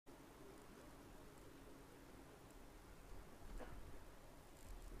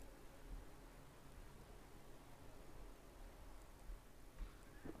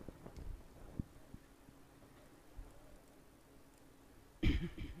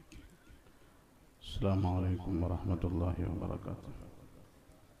السلام عليكم ورحمة الله وبركاته.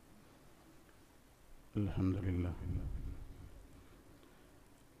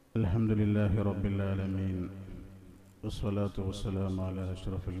 الحمد لله رب العالمين، والصلاة والسلام على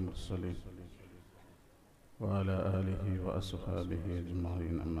أشرف المرسلين وعلى آله وأصحابه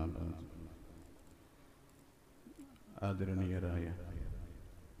أجمعين. أما بعد. ആദരണീയരായ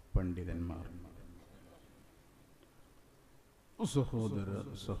പണ്ഡിതന്മാർ, സഹോദര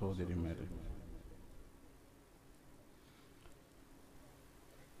സഹോദരിമാരെ,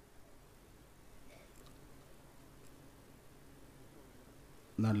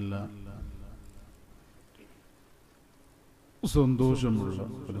 നല്ല സന്തോഷമുള്ള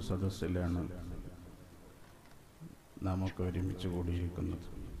ഒരു സദസ്സിലാണ് നാമൊക്കെ ഒരുമിച്ച് കൂടിയിരിക്കുന്നത്.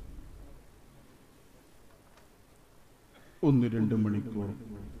 1-2 മണിക്കൂർ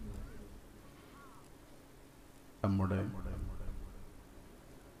നമ്മുടെ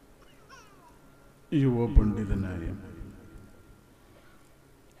യുവ പണ്ഡിതനായ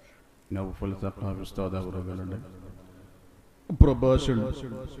നൗഫൽ സഖാഫി ഉസ്താദ് അവറുകളുടെ പ്രഭാഷണം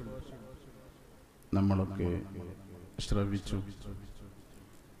നമ്മളൊക്കെ ശ്രവിച്ചു.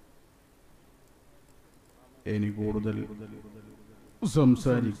 ഇനി കൂടുതൽ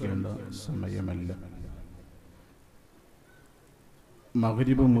സംസാരിക്കേണ്ട സമയമല്ല.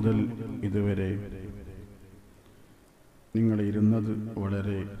 മഗ്രിബ് മുതൽ ഇതുവരെ നിങ്ങൾ ഇരുന്നത്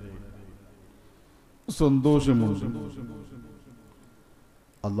വളരെ സന്തോഷമുണ്ട്.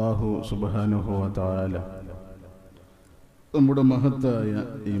 അല്ലാഹു സുബ്ഹാനഹു വ തആല നമ്മുടെ മഹത്തായ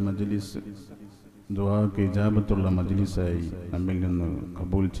ഈ മജ്ലിസ് ദുആക്ക് ഇജാബത്തുള്ള മജ്ലിസായി നമ്മിൽ നിന്ന്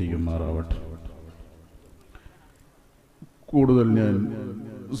കബൂൽ ചെയ്യുമാറാവട്ടെ. കൂടുതൽ ഞാൻ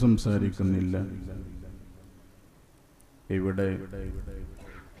സംസാരിക്കുന്നില്ല. ഇവിടെ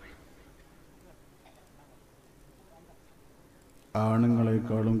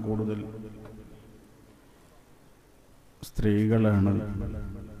ആണുങ്ങളെക്കാളും കൂടുതൽ സ്ത്രീകളാണ്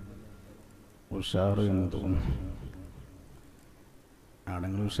ഉഷാറ് എന്ന് തോന്നുന്നു.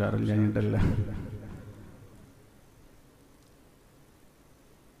 ആണുങ്ങൾ ഉഷാറില്ലാഞ്ഞിട്ടല്ല,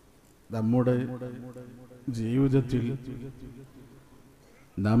 നമ്മുടെ ജീവിതത്തിൽ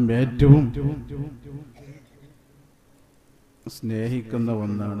നാം ഏറ്റവും സ്നേഹിക്കുന്ന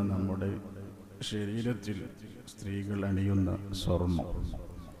ഒന്നാണ് നമ്മുടെ ശരീരത്തിൽ സ്ത്രീകൾ അണിയുന്ന സ്വർണം.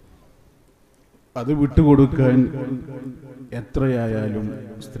 അത് വിട്ടുകൊടുക്കാൻ എത്രയായാലും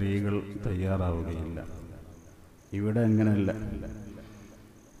സ്ത്രീകൾ തയ്യാറാവുകയില്ല. ഇവിടെ അങ്ങനെയല്ല.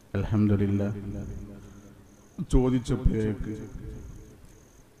 അൽഹംദുലില്ലാഹ്, ചോദിച്ചപ്പോഴേക്ക്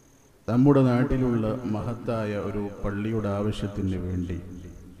നമ്മുടെ നാട്ടിലുള്ള മഹത്തായ ഒരു പള്ളിയുടെ ആവശ്യത്തിന് വേണ്ടി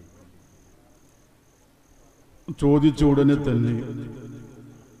ചോദിച്ച ഉടനെ തന്നെ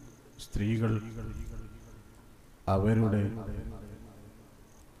സ്ത്രീകൾ അവരുടെ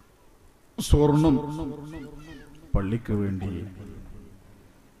സ്വർണം പള്ളിക്ക് വേണ്ടി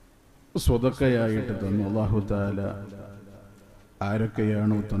സ്വതക്കയായിട്ട് തന്നു. അല്ലാഹു തആല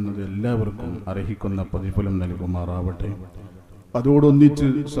ആരൊക്കെയാണോ തന്നത് എല്ലാവർക്കും അർഹിക്കുന്ന പ്രതിഫലം നൽകുമാറാവട്ടെ. അതോടൊന്നിച്ച്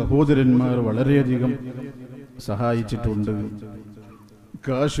സഹോദരന്മാർ വളരെയധികം സഹായിച്ചിട്ടുണ്ട്,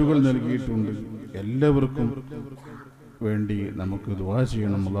 കാശുകൾ നൽകിയിട്ടുണ്ട്. എല്ലാവർക്കും വേണ്ടി നമുക്ക് ദുആ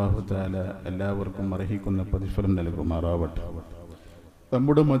ചെയ്യണം. അല്ലാഹു തആല എല്ലാവർക്കും അർഹിക്കുന്ന പ്രതിഫലം നൽകുമാറാവട്ടെ.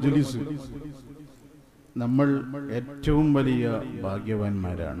 നമ്മുടെ മജ്ലിസ്, നമ്മൾ ഏറ്റവും വലിയ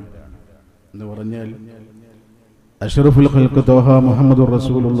ഭാഗ്യവാന്മാരാണ് എന്ന് പറഞ്ഞാൽ അഷ്റഫുൽ ഖൽഖ് ത്വാഹ മുഹമ്മദുർ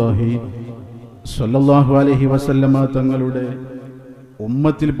റസൂലുള്ളാഹി സ്വല്ലല്ലാഹു അലൈഹി വസല്ലമ തങ്ങളുടെ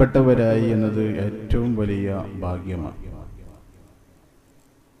ഉമ്മത്തിൽപ്പെട്ടവരായി എന്നത് ഏറ്റവും വലിയ ഭാഗ്യമാണ്.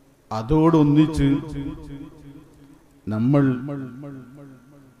 അതോടൊന്നിച്ച് നമ്മൾ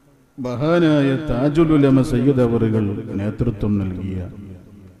മഹാനായ താജുൽ ഉലമ സയ്യിദ് അവറുകൾ നേതൃത്വം നൽകിയ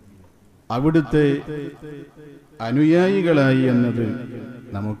അവിടുത്തെ അനുയായികളായി എന്നത്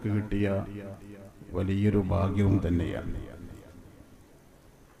നമുക്ക് കിട്ടിയ വലിയൊരു ഭാഗ്യവും തന്നെയാണ്.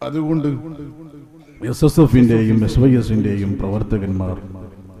 അതുകൊണ്ട് SSFന്റെയും SYSന്റെയും പ്രവർത്തകന്മാർ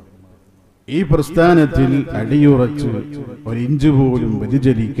ഈ പ്രസ്ഥാനത്തിൽ അടിയുറച്ച് ഒരിഞ്ച് പോലും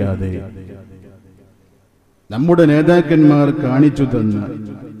വ്യതിചലിക്കാതെ നമ്മുടെ നേതാക്കന്മാർ കാണിച്ചു തന്ന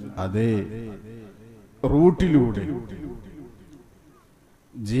അതേ റൂട്ടിലൂടെ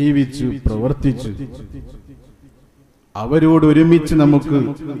ജീവിച്ച് പ്രവർത്തിച്ച് അവരോട് ഒരുമിച്ച് നമുക്ക്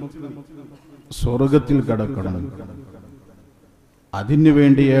സ്വർഗത്തിൽ കടക്കണം. അതിനു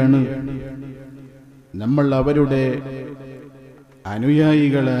വേണ്ടിയാണ് നമ്മൾ അവരുടെ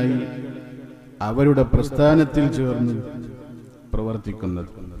അനുയായികളായി അവരുടെ പ്രസ്ഥാനത്തിൽ ചേർന്ന്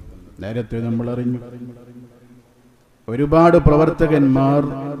പ്രവർത്തിക്കുന്നത്. നേരത്തെ നമ്മൾ അറിഞ്ഞു, ഒരുപാട് പ്രവർത്തകന്മാർ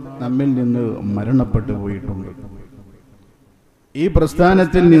നമ്മിൽ നിന്ന് മരണപ്പെട്ടു പോയിട്ടുണ്ട്. ഈ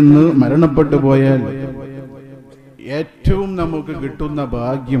പ്രസ്ഥാനത്തിൽ നിന്ന് മരണപ്പെട്ടു പോയാൽ ഏറ്റവും നമുക്ക് കിട്ടുന്ന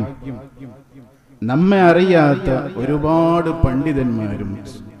ഭാഗ്യം നമ്മെ അറിയാത്ത ഒരുപാട് പണ്ഡിതന്മാരും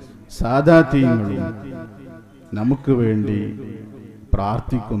സാദാത്യങ്ങളും നമുക്ക് വേണ്ടി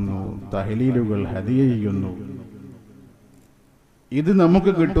പ്രാർത്ഥിക്കുന്നു, തഹ്ലീലുകൾ ഹദിയ ചെയ്യുന്നു. ഇത്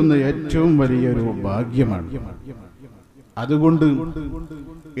നമുക്ക് കിട്ടുന്ന ഏറ്റവും വലിയൊരു ഭാഗ്യമാണ്. അതുകൊണ്ട്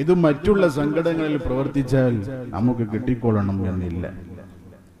ഇത് മറ്റുള്ള സംഘടനകളിൽ പ്രവർത്തിച്ചാൽ നമുക്ക് കിട്ടിക്കൊള്ളണം എന്നില്ല.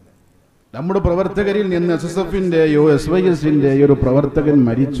 നമ്മുടെ പ്രവർത്തകരിൽ നിന്ന് SSFന്റെയോ SYSന്റെയോ ഒരു പ്രവർത്തകൻ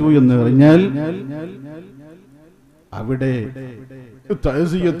മരിച്ചു എന്ന് അറിഞ്ഞാൽ അവിടെ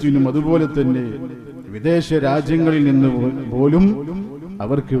തഅസിയത്തിനും അതുപോലെ തന്നെ വിദേശ രാജ്യങ്ങളിൽ നിന്ന് പോലും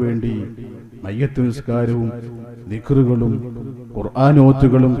അവർക്ക് വേണ്ടി മയ്യത്ത് നിസ്കാരവും ദിക്റുകളും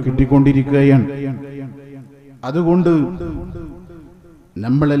ഖുർആനോത്തുകളും കിട്ടിക്കൊണ്ടിരിക്കുകയാണ്. അതുകൊണ്ട്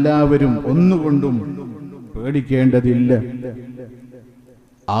നമ്മളെല്ലാവരും ഒന്നുകൊണ്ടും പേടിക്കേണ്ടതില്ല.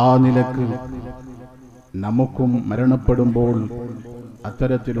 ആ നിലക്ക് നമുക്കും മരണപ്പെടുമ്പോൾ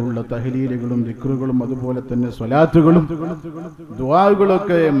അത്തരത്തിലുള്ള തഹ്ലീലുകളും ദിക്റുകളും അതുപോലെ തന്നെ സ്വലാത്തുകളും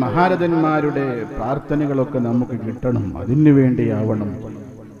ദുആകളൊക്കെ മഹാരഥന്മാരുടെ പ്രാർത്ഥനകളൊക്കെ നമുക്ക് കിട്ടണം. അതിനു വേണ്ടിയാവണം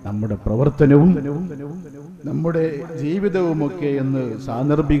നമ്മുടെ പ്രവർത്തനവും നമ്മുടെ ജീവിതവുമൊക്കെ എന്ന്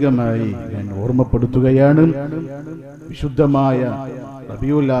സാന്ദർഭികമായി ഞാൻ ഓർമ്മപ്പെടുത്തുകയാണ്. വിശുദ്ധമായ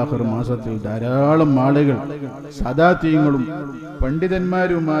റബീഉൽ ആഖിർ മാസത്തിൽ ധാരാളം ആളുകൾ സദാത്യങ്ങളും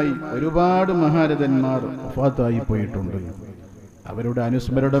പണ്ഡിതന്മാരുമായി ഒരുപാട് മഹാരഥന്മാർ വഫാത്തായി പോയിട്ടുണ്ട്. അവരുടെ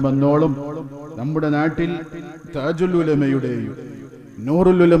അനുസ്മരണം എന്നോളം നമ്മുടെ നാട്ടിൽ താജുൽ ഉലമയുടെയും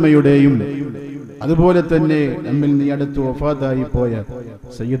നൂറുൽ ഉലമയുടെയും അതുപോലെ തന്നെ നമ്മിൽ നീ അടുത്ത് വഫാത്തായി പോയ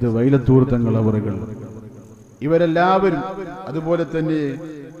സയ്യിദ് വൈലത്തൂർ തങ്ങൾ അവറുകൾ, ഇവരെല്ലാവരും, അതുപോലെ തന്നെ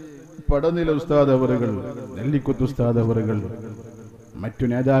പടനില ഉസ്താദ് അവറുകൾ, നെല്ലിക്കുത്ത് ഉസ്താദ് അവറുകൾ, മറ്റു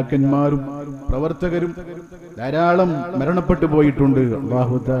നേതാക്കന്മാരും പ്രവർത്തകരും ധാരാളം മരണപ്പെട്ടു പോയിട്ടുണ്ട്.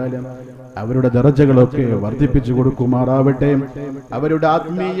 അല്ലാഹു തആല അവരുടെ ദറജകളൊക്കെ വർദ്ധിപ്പിച്ചു കൊടുക്കുമാറാവട്ടെ. അവരുടെ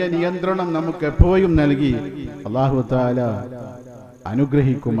ആത്മീയ നിയന്ത്രണം നമുക്ക് എപ്പോഴും നൽകി അല്ലാഹു തആല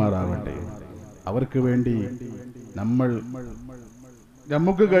അനുഗ്രഹിക്കുമാറാവട്ടെ. അവർക്ക് വേണ്ടി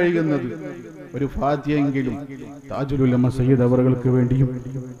നമുക്ക് കഴിയുന്നത് ഒരു ഫാത്തിഹയെങ്കിലും താജുൽ ഉലമ സയ്യിദ് അവറുകൾക്ക് വേണ്ടിയും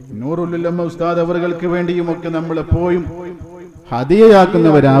നൂറുൽ ഉലമ ഉസ്താദ് അവറുകൾക്ക് വേണ്ടിയും ഒക്കെ നമ്മൾ എപ്പോഴും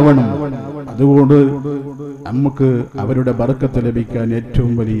ഹദിയയാക്കുന്നവരാവണം. അതുകൊണ്ട് നമുക്ക് അവരുടെ ബർക്കത്ത് ലഭിക്കാൻ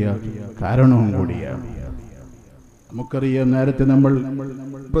ഏറ്റവും വലിയ കാരണവും കൂടിയാണ്. നമുക്കറിയാം, നേരത്തെ നമ്മൾ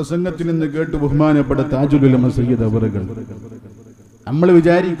പ്രസംഗത്തിൽ നിന്ന് കേട്ട് ബഹുമാനപ്പെട്ട താജുൽ ഉലമ സയ്യിദ് അവറുകൾ, നമ്മൾ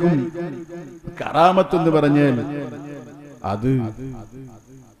വിചാരിക്കും കറാമത്ത് എന്ന് പറഞ്ഞാൽ അത്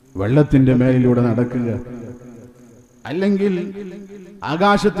വെള്ളത്തിന്റെ മേലിലൂടെ നടക്കുക, അല്ലെങ്കിൽ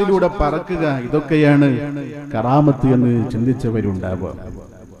ആകാശത്തിലൂടെ പറക്കുക, ഇതൊക്കെയാണ് കറാമത്ത് എന്ന് ചിന്തിച്ചവരുണ്ടാവുക.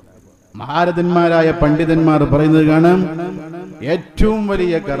 മഹാരഥന്മാരായ പണ്ഡിതന്മാർ പറയുന്നത് കാണാം, ഏറ്റവും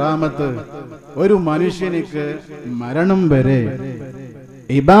വലിയ കറാമത്ത് ഒരു മനുഷ്യനിക്ക് മരണം വരെ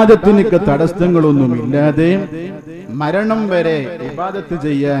ഇബാദത്തിനൊക്കെ തടസ്സങ്ങളൊന്നുമില്ലാതെ മരണം വരെ ഇബാദത്ത്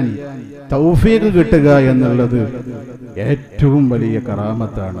ചെയ്യാൻ തൗഫീഖ് കിട്ടുക എന്നുള്ളത് ഏറ്റവും വലിയ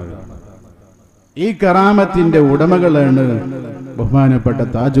കറാമത്താണ്. ഈ കറാമത്തിന്റെ ഉടമകളാണ് ബഹുമാനപ്പെട്ട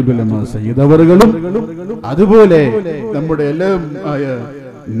താജുൽ ഉലമ സയ്യിദ് അവറുകളും അതുപോലെ നമ്മുടെ എല്ലാം ആയ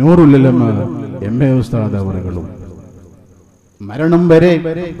നൂറുൽ ഉലമ MA ഉസ്താദ് അവറുകളും. മരണം വരെ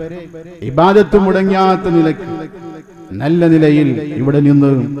ഇബാദത്ത് മുടങ്ങാത്ത നിലയ്ക്ക് നല്ല നിലയിൽ ഇവിടെ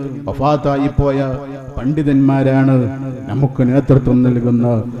നിന്ന് വഫാത്തായി പോയ പണ്ഡിതന്മാരാണ് നമുക്ക് നേതൃത്വം നൽകുന്ന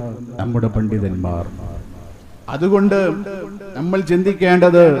നമ്മുടെ പണ്ഡിതന്മാർ. അതുകൊണ്ട് നമ്മൾ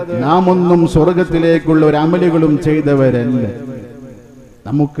ചിന്തിക്കേണ്ടത്, നാം ഒന്നും സ്വർഗത്തിലേക്കുള്ള ഒരു അമലുകളും ചെയ്തവരല്ല.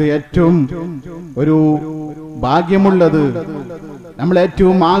 നമുക്ക് ഏറ്റവും ഒരു ഭാഗ്യമുള്ളത്, നമ്മൾ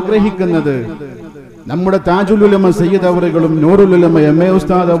ഏറ്റവും ആഗ്രഹിക്കുന്നത്, നമ്മുടെ താജുൽ ഉലമ സയ്യിദ് അവറുകളും നൂറുൽ ഉലമ MA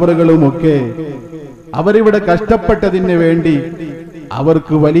ഉസ്താദ് അവറുകളും ഒക്കെ അവരിവിടെ കഷ്ടപ്പെട്ടതിന് വേണ്ടി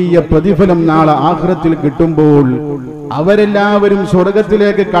അവർക്ക് വലിയ പ്രതിഫലം നാളെ ആഖിറത്തിൽ കിട്ടുമ്പോൾ, അവരെല്ലാവരും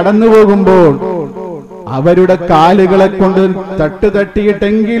സ്വർഗത്തിലേക്ക് കടന്നു പോകുമ്പോൾ അവരുടെ കാലുകളെ കൊണ്ട്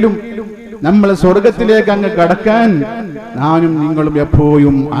തട്ടിയിട്ടെങ്കിലും നമ്മൾ സ്വർഗത്തിലേക്ക് അങ്ങ് കടക്കാൻ ഞാനും നിങ്ങളും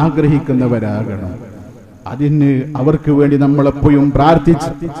എപ്പോഴും ആഗ്രഹിക്കുന്നവരാകണം. അതിന് അവർക്ക് വേണ്ടി നമ്മൾ എപ്പോഴും പ്രാർത്ഥിച്ച്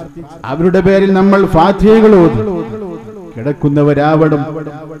അവരുടെ പേരിൽ നമ്മൾ ഫാത്തിഹകൾ ഓതി കിടക്കുന്നവരാവണം.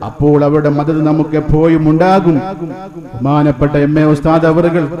 അപ്പോൾ അവരുടെ മദദ് നമുക്ക് എപ്പോഴും ഉണ്ടാകും. ബഹുമാനപ്പെട്ട MA ഉസ്താദ്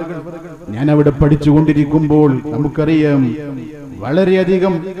അവറുകൾ, ഞാൻ അവിടെ പഠിച്ചുകൊണ്ടിരിക്കുമ്പോൾ നമുക്കറിയാം,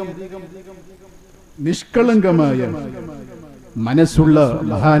 വളരെയധികം നിഷ്കളങ്കമായ മനസ്സുള്ള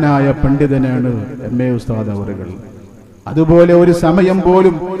മഹാനായ പണ്ഡിതനാണ് MA ഉസ്താദ് അവറുകൾ. അതുപോലെ ഒരു സമയം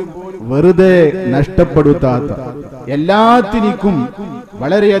പോലും വെറുതെ നഷ്ടപ്പെടുത്താത്ത, എല്ലാത്തിനും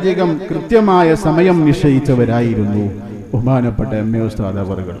വളരെയധികം കൃത്യമായ സമയം നിശ്ചയിച്ചവരായിരുന്നു. ബഹുമാനപ്പെട്ട എം എ ഉസ്താദ്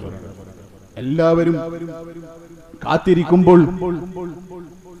അവറുകൾ. എല്ലാവരും കാത്തിരിക്കുമ്പോൾ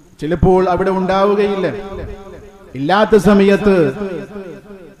ചിലപ്പോൾ അവിടെ ഉണ്ടാവുകയില്ല. ഇല്ലാത്ത സമയത്ത്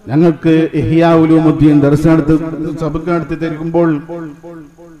ഞങ്ങൾക്ക് ഇഹ്യാ ഉലൂമുദ്ദീൻ ദർസ് നടത്തി സബക്ക് നടത്തി തരുമ്പോൾ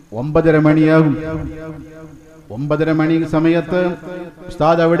 9:30 മണിയാകും. 9:30 മണി സമയത്ത്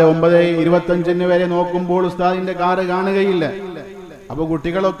ഉസ്താദ് അവിടെ 9:25 വരെ നോക്കുമ്പോൾ ഉസ്താദിന്റെ കാറ് കാണുകയില്ല. അപ്പൊ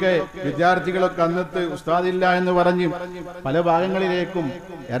കുട്ടികളൊക്കെ വിദ്യാർത്ഥികളൊക്കെ അന്നത്ത് ഉസ്താദില്ല എന്ന് പറഞ്ഞ് പല ഭാഗങ്ങളിലേക്കും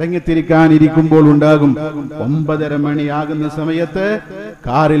ഇറങ്ങിത്തിരിക്കാനിരിക്കുമ്പോൾ ഉണ്ടാകും 9:30 മണിയാകുന്ന സമയത്ത്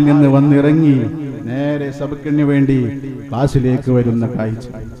കാറിൽ നിന്ന് വന്നിറങ്ങി നേരെ സബക്കിന് വേണ്ടി ക്ലാസ്സിലേക്ക് വരുന്ന കാഴ്ച.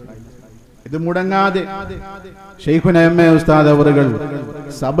 ഇത് മുടങ്ങാതെ ശൈഖുന എം എ ഉസ്താദ് അവറുകൾ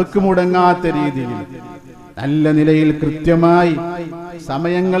സബക്ക് മുടങ്ങാത്ത രീതിയിൽ നല്ല നിലയിൽ കൃത്യമായി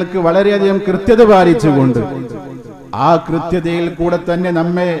സമയങ്ങൾക്ക് വളരെയധികം കൃത്യത പാലിച്ചുകൊണ്ട് ആ കൃത്യതയിൽ കൂടെ തന്നെ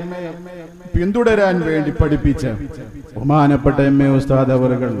നമ്മെ പിന്തുടരാൻ വേണ്ടി പഠിപ്പിച്ച ബഹുമാനപ്പെട്ട എം എ ഉസ്താദ്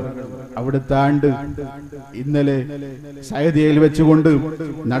അവറുകൾ അവിടുത്തെ ആണ്ട് ഇന്നലെ സയദിയയിൽ വെച്ചുകൊണ്ട്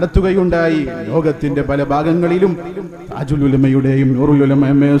നടത്തുകയുണ്ടായി. ലോകത്തിന്റെ പല ഭാഗങ്ങളിലും താജുൽ ഉലമയുടെയും നൂറുൽ ഉലമ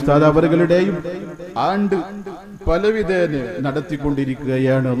എം എ ഉസ്താദ് അവറുകളുടെയും ആണ്ട് പലവിധേന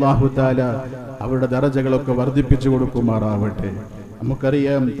നടത്തിക്കൊണ്ടിരിക്കുകയാണ്. അല്ലാഹു തആല അവരുടെ ദറജകളൊക്കെ വർദ്ധിപ്പിച്ചു കൊടുക്കുമാറാവട്ടെ.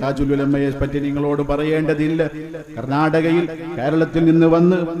 നമുക്കറിയാം, താജുൽ ഉലമയെ പറ്റി നിങ്ങളോട് പറയേണ്ടതില്ല. കർണാടകയിൽ കേരളത്തിൽ നിന്ന്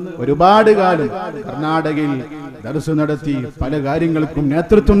വന്ന് ഒരുപാട് കാലം കർണാടകയിൽ ദർസ് നടത്തി പല കാര്യങ്ങൾക്കും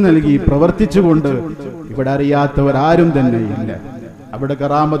നേതൃത്വം നൽകി പ്രവർത്തിച്ചുകൊണ്ട് ഇവിടെ അറിയാത്തവർ ആരും തന്നെ ഇല്ല. അവിടെ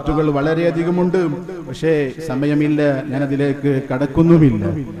കറാമത്തുകൾ വളരെയധികമുണ്ട്. പക്ഷേ സമയമില്ല, ഞാനതിലേക്ക് കടക്കുന്നുമില്ല.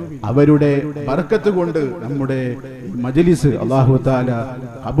 അവരുടെ ബർക്കത്ത് കൊണ്ട് നമ്മുടെ മജ്ലിസ് അല്ലാഹു തആല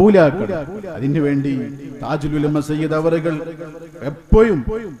കബൂലാക്കണം. അതിനുവേണ്ടി താജുൽ ഉലമ സയ്യിദ് അവറുകൾ എപ്പോഴും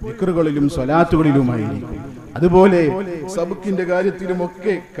ദിക്റുകളിലും സ്വലാത്തുകളിലുമായിരിക്കും. അതുപോലെ സബക്കിന്റെ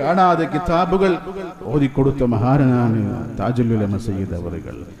കാര്യത്തിലുമൊക്കെ കാണാതെ കിതാബുകൾ ഓതിക്കൊടുത്ത മഹാനാണ് താജുൽ ഉലമ സയ്യിദ്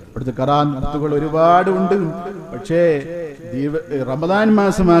അവറുകൾ. ഇവിടുത്തെ ഖുർആനുകൾ ഒരുപാട് ഉണ്ട്. പക്ഷേ റമദാൻ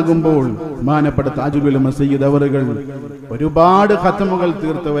മാസമാകുമ്പോൾ ബഹുമാനപ്പെട്ട താജുൽ ഉലമ സയ്യിദ് അവറുകൾ ഒരുപാട് ഖത്മുകൾ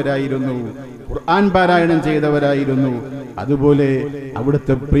തീർത്തവരായിരുന്നു, ഖുർആൻ പാരായണം ചെയ്തവരായിരുന്നു. അതുപോലെ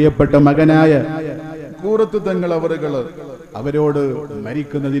അവിടുത്തെ പ്രിയപ്പെട്ട മകനായ കൂറത്ത് തങ്ങൾ അവറുകൾ അവരോട്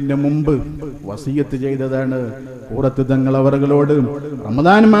മരിക്കുന്നതിന് മുമ്പ് വസിയത്ത് ചെയ്തതാണ്. കൂറത്ത് തങ്ങൾ അവറുകളോട്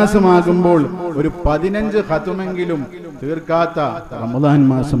റമദാൻ മാസമാകുമ്പോൾ ഒരു 15 ഖത്മെങ്കിലും തീർക്കാത്ത റമദാൻ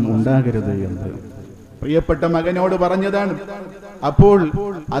മാസം ഉണ്ടാകരുത് എന്ന് പ്രിയപ്പെട്ട മകനോട് പറഞ്ഞതാണ്. അപ്പോൾ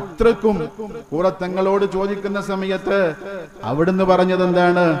അത്രക്കും കൂറത്തങ്ങളോട് ചോദിക്കുന്ന സമയത്ത് അവിടുന്ന് പറഞ്ഞത്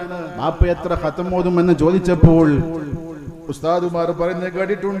എന്താണ്? ബാപ്പ എത്ര ഖത്ം ഓതുമെന്ന് ചോദിച്ചപ്പോൾ ഉസ്താദുമാർ പറയുന്നത്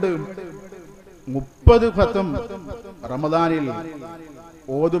കേട്ടിട്ടുണ്ട്, 30 ഖത്ം റമദാനിൽ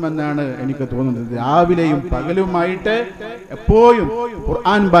ഓതുമെന്നാണ് എനിക്ക് തോന്നുന്നത്. രാവിലെയും പകലുമായിട്ട് എപ്പോഴും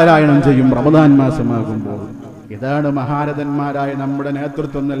ഖുർആൻ പാരായണം ചെയ്യും റമദാൻ മാസമാകുമ്പോൾ. ഇതാണ് മഹാരഥന്മാരായ നമ്മുടെ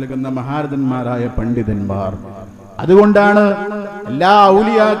നേതൃത്വം നൽകുന്ന മഹാരഥന്മാരായ പണ്ഡിതന്മാർ. അതുകൊണ്ടാണ് എല്ലാ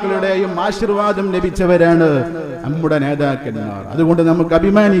ഔലിയാക്കളുടെയും ആശീർവാദം ലഭിച്ചവരാണ് നമ്മുടെ നേതാക്കന്മാർ. അതുകൊണ്ട് നമുക്ക്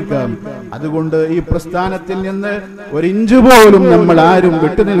അഭിമാനിക്കാം. അതുകൊണ്ട് ഈ പ്രസ്ഥാനത്തിൽ നിന്ന് ഒരു ഇഞ്ച് പോലും നമ്മൾ ആരും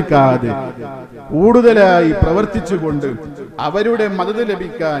വിട്ടുനിൽക്കാതെ കൂടുതലായി പ്രവർത്തിച്ചുകൊണ്ട് അവരുടെ മദത്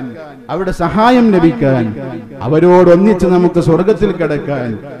ലഭിക്കാൻ, അവരുടെ സഹായം ലഭിക്കാൻ, അവരോടൊന്നിച്ച് നമുക്ക് സ്വർഗത്തിൽ കടക്കാൻ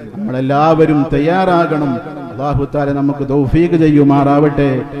നമ്മളെല്ലാവരും തയ്യാറാകണം. അല്ലാഹു തആല നമുക്ക് തൗഫീഖ് ചെയ്യുമാറാവട്ടെ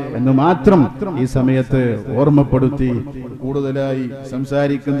എന്ന് മാത്രം ഈ സമയത്ത് ഓർമ്മപ്പെടുത്തി കൂടുതലായി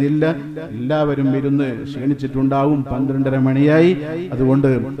സംസാരിക്കുന്നില്ല. എല്ലാവരും ഇരുന്ന് ക്ഷീണിച്ചിട്ടുണ്ടാവും. 12:30 മണിയായി. അതുകൊണ്ട്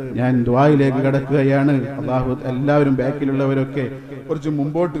ഞാൻ ദുആയിലേക്ക് കടക്കുകയാണ്. അല്ലാഹു എല്ലാവരും ബാക്കിലുള്ളവരൊക്കെ കുറച്ച്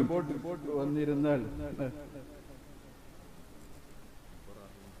മുമ്പോട്ട് വന്നിരുന്നാൽ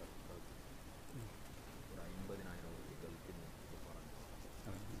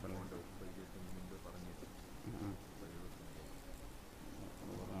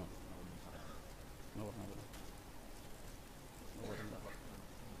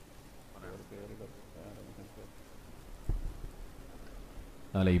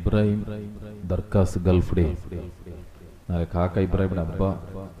നാളെ ഇബ്രാഹിം ദർക്കാസ് ഗൾഫ് ഡേ. നാളെ കാക്ക ഇബ്രാഹിമിന്റെ അബ്ബ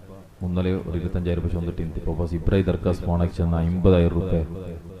മുന്നലെ ഒരു 25,000 രൂപ ചൊന്നിട്ടുണ്ട്. പ്രൊഫസർ ഇബ്രാഹിം ദർക്കാസ് പോണക്ചെന്ന 50,000 രൂപ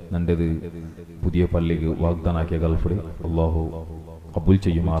നല്ലത് പുതിയ പള്ളിക്ക് വാഗ്ദാനാക്കിയ ഗൾഫ് ഡേ അള്ളാഹു കബൂൽ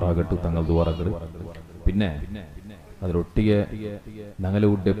ചെയ്യുമാറാകട്ടെ. തങ്ങൾ ദുആറകൾ. പിന്നെ അതിലൊട്ടിಗೆ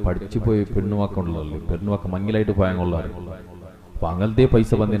ഞങ്ങളുടെ പഠിച്ചു പോയി പെണ്ണുവാക്കുള്ളല്ലോ, പെണ്ണുവാക്ക് മങ്ങിലായിട്ട് പോയാങ്ങുള്ള. അപ്പൊ അങ്ങനത്തെ പൈസ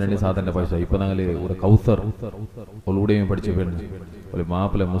വന്നതിനാണ് സാധനന്റെ പൈസ. ഇപ്പൊ ഞങ്ങള് ഒരു കൗസർ ഒലൂടെയും പഠിച്ചു പെണ്ണ് ഒരു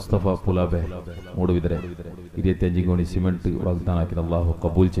മാപ്പിള മുസ്തഫ പുലാബെ 3 വിതരെ 25 കോടി സിമെന്റ് വാഗ്ദാനാക്കി. അല്ലാഹു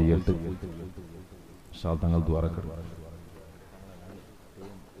കബൂൽ ചെയ്യട്ടെ. തങ്ങൾ ദുആറകൾ.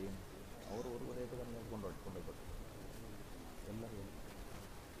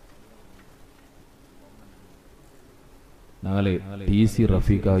 ഞങ്ങള് TC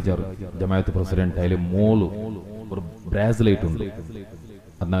റഫീഖ് ഹാജർ ജമാഅത്ത് പ്രസിഡന്റ് അതിലെ മോള് ഒരു ബ്രാസ്ലെറ്റ് ഉണ്ട്.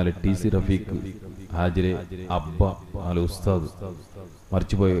 എന്നാല് TC റഫീഖ് ഹാജിരെ അബ്ബ നാല് ഉസ്താദ്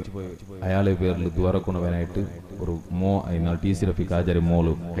മരിച്ചുപോയി അയാളെ പേരിൽ ദ്വാരക്കുണവനായിട്ട് ഒരു എന്നാൽ TC റഫീഖ് ഹാജരെ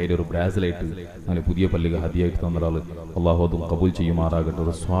മോള് അതിൻ്റെ ഒരു ബ്രാസ്ലെറ്റ് അങ്ങനെ പുതിയ പള്ളിക്ക് ഹദിയായിട്ട് തന്നൊരാൾ അള്ളാഹു അതും കബൂൽ ചെയ്യുമാറാകട്ടെ.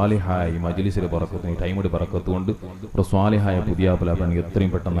 ഒരു സ്വാലിഹായ ഈ മജ്ലിസിലെ ബറക്കത്ത് ഈ ടൈമിന്റെ ബറക്കത്ത് കൊണ്ട് ഒരു സ്വാലിഹായ പുതിയ പലാപണിക്ക്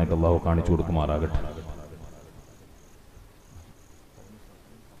എത്രയും പെട്ടെന്നായിട്ട് അള്ളാഹു കാണിച്ചു കൊടുക്കുമാറാകട്ടെ.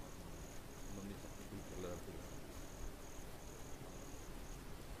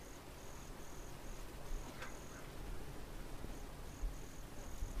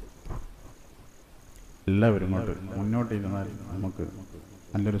 എല്ലാവരും മുന്നോട്ട് ഇരുന്നാൽ നമുക്ക്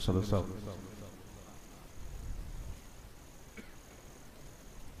നല്ലൊരു സദസ്സാവും.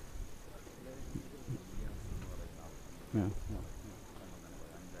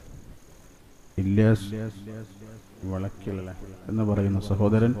 ഇല്യാസ് വളക്കില എന്ന് പറയുന്ന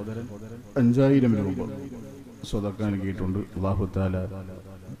സഹോദരൻ 5000 രൂപ സ്വതക്ക നൽകിയിട്ടുണ്ട്. അല്ലാഹു തആല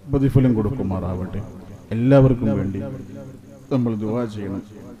പ്രതിഫലം കൊടുക്കുമാറാവട്ടെ. എല്ലാവർക്കും വേണ്ടി നമ്മൾ ദുആ ചെയ്യണം.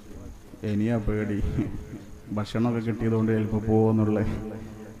 ഇനിയാ പേടി, ഭക്ഷണമൊക്കെ കിട്ടിയതുകൊണ്ട് ചിലപ്പോൾ പോകുന്നുള്ള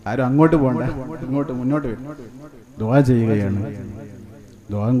ആരും അങ്ങോട്ട് പോകണ്ട, ഇങ്ങോട്ട് മുന്നോട്ട് വരും. ദുആ ചെയ്യുകയാണ്.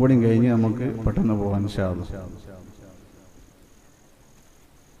 ദുആം കൂടി കഴിഞ്ഞ് നമുക്ക് പെട്ടെന്ന് പോകാൻ ഇൻഷാ അല്ലാഹ്.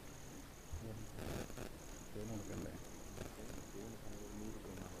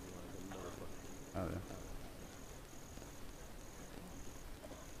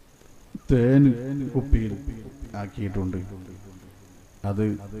 തേൻ കുപ്പിയിൽ ആക്കിയിട്ടുണ്ട്. അത്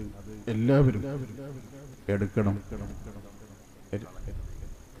എല്ലാവരും എടുക്കണം.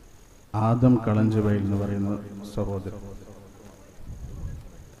 ആദം കളഞ്ചുവയൽ എന്ന് പറയുന്ന സഹോദരൻ,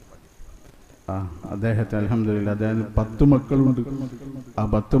 അദ്ദേഹത്തെ അൽഹംദുലില്ലാ അദ്ദേഹത്തിന് 10 മക്കളുണ്ട്. ആ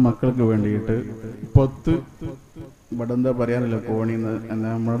 10 മക്കൾക്ക് വേണ്ടിയിട്ട് 10 ഇവിടെ എന്താ പറയാനില്ല, കോണിന്ന്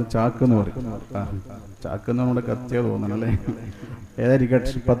നമ്മുടെ ചാക്കെന്ന് പറയും. ചാക്കെന്ന് നമ്മുടെ കത്തിയ തോന്നണല്ലേ,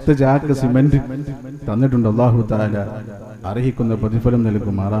 ഏതായിരിക്കട്ടെ 10 ചാക്ക് സിമെന്റ് തന്നിട്ടുണ്ട്. അല്ലാഹു തആല അർഹിക്കുന്ന പ്രതിഫലം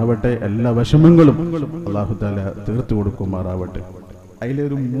നൽകുമാറാവട്ടെ. എല്ലാ വിഷമങ്ങളും അല്ലാഹു തആല തീർത്തു കൊടുക്കുമാറാവട്ടെ.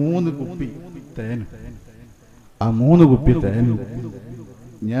 അതിലൊരു 3 കുപ്പി തേൻ, ആ 3 കുപ്പി തേൻ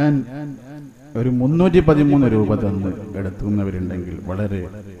ഞാൻ ഒരു 313 രൂപ തന്ന് എടുത്തുന്നവരുണ്ടെങ്കിൽ വളരെ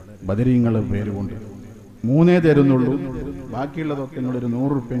ബദരീങ്ങളെ പേരുകൊണ്ട് 3 തരുന്നുള്ളൂ. ബാക്കിയുള്ളതൊക്കെ എന്നോടൊരു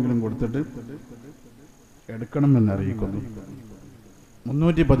 100 റുപ്യെങ്കിലും കൊടുത്തിട്ട് എടുക്കണമെന്ന് അറിയിക്കുന്നു.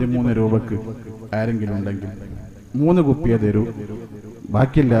 313 രൂപക്ക് ആരെങ്കിലും ഉണ്ടെങ്കിൽ 3 കുപ്പിയെ തരൂ.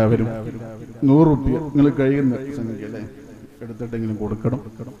 ബാക്കിയെല്ലാവരും 100 റുപ്യ നിങ്ങൾ കഴിയുന്ന സംഖ്യ അല്ലേ എടുത്തിട്ടെങ്കിലും കൊടുക്കണം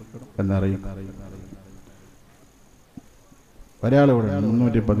എന്നറിയും. ഒരാളിവിടെ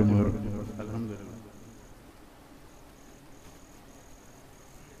 313 രൂപ.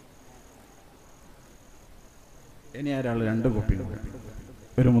 ഇനി ഒരാൾ 2 കുപ്പി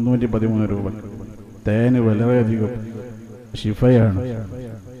ഒരു 313 രൂപ. തേന് വളരെയധികം ഷിഫയാണ്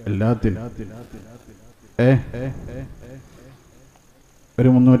എല്ലാത്തിനും. ഒരു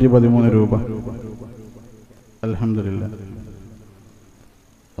 313 രൂപ. അൽഹംദുലില്ലാ.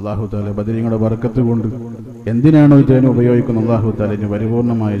 അല്ലാഹു തആല ബദരീങ്ങളുടെ ബർക്കത്ത് കൊണ്ട് എന്തിനാണോ ഇതിനെ ഉപയോഗിക്കുന്നത് അല്ലാഹു തആല ഇതിന്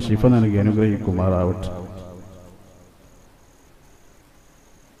പരിപൂർണമായ ഷിഫ നൽകി അനുഗ്രഹിക്കുമാറാവട്ടെ.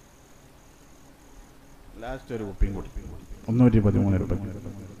 ലാസ്റ്റ് ഒരു കുപ്പിയും കൂടി 313 രൂപ.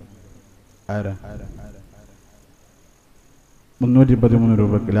 ആരാ 313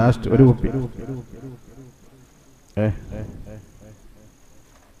 രൂപക്ക് ലാസ്റ്റ് ഒരു കുപ്പി.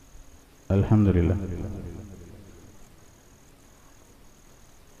 അൽഹംദുലില്ലാ.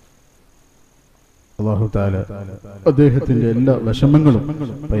 അല്ലാഹു തആല അദ്ദേഹത്തിന്റെ എല്ലാ വിഷമങ്ങളും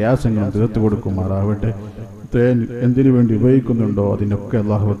പ്രയാസങ്ങളും തീർത്തു കൊടുക്കുമാറാവട്ടെ. തേൻ എന്തിനു വേണ്ടി ഉപയോഗിക്കുന്നുണ്ടോ അതിനൊക്കെ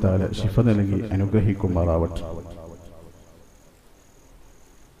അല്ലാഹു തആല ശിഫ നൽകി അനുഗ്രഹിക്കുമാറാവട്ടെ.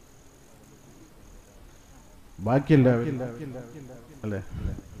 ബാക്കിയെല്ലാവരും അല്ലേ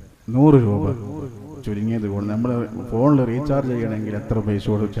 100 രൂപ ചുരുങ്ങിയത് കൊണ്ട് നമ്മൾ ഫോണിൽ റീചാർജ് ചെയ്യണമെങ്കിൽ എത്ര പൈസ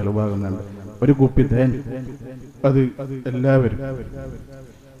കൊടുത്ത് ചെലവാകുന്നുണ്ട്. ഒരു കുപ്പി തേൻ അത് എല്ലാവരും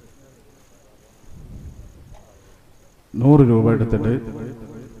 100 രൂപ എടുത്തിട്ട്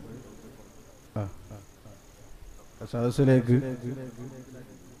സദസ്സിലേക്ക്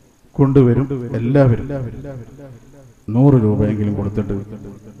കൊണ്ടുവരും. എല്ലാവരും 100 രൂപയെങ്കിലും കൊടുത്തിട്ട്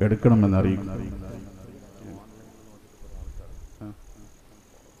എടുക്കണമെന്ന് അറിയിക്കും.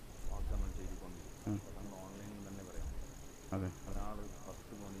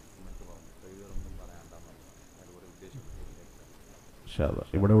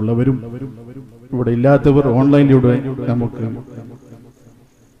 ഇവിടെ ഉള്ളവരും ഇവിടെ ഇല്ലാത്തവർ ഓൺലൈനിലൂടെ നമുക്ക്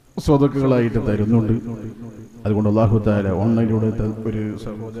സ്വതക്കുകളായിട്ട് തരുന്നുണ്ട്. അതുകൊണ്ട് അല്ലാഹു തആല ഓൺലൈനിലൂടെ ഒരു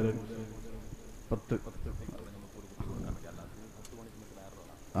സഹോദരൻ 10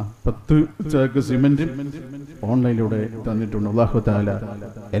 10 ചാക്ക് സിമന്റ് ഓൺലൈനിലൂടെ തന്നിട്ടുണ്ട്. അല്ലാഹു തആല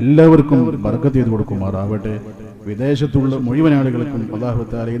എല്ലാവർക്കും ബർക്കത്ത് ചെയ്ത് കൊടുക്കുമാറാവട്ടെ. വിദേശത്തുള്ള മുഴുവൻ ആളുകൾക്കും അല്ലാഹു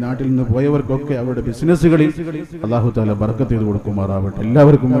തആല, ഈ നാട്ടിൽ നിന്ന് പോയവർക്കൊക്കെ അവരുടെ ബിസിനസ്സുകളിൽ അല്ലാഹു തആല ബർക്കത്ത് ചെയ്ത് കൊടുക്കുമാറാവട്ടെ.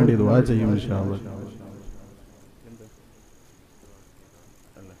 എല്ലാവർക്കും വേണ്ടി ദുആ ചെയ്യും ഇൻഷാ അല്ലാഹ്.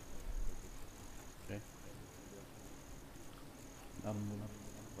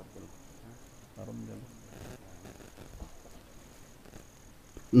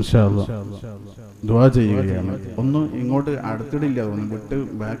 ഇൻഷാ അല്ലാഹ് ദുആ ചെയ്യുകയാണ്. ഒന്നും ഇങ്ങോട്ട് അടുത്തിടില്ല, തോന്നുന്നു വിട്ട്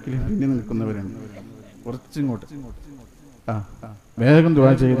ബാക്കിൽ പിന്നെ നിൽക്കുന്നവരാണ്. കുറച്ചിങ്ങോട്ട് വേഗം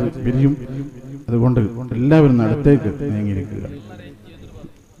ദുആ ചെയ്ത് പിരിയും. അതുകൊണ്ട് എല്ലാവരും അടുത്തേക്ക് നീങ്ങിയിരിക്കുക.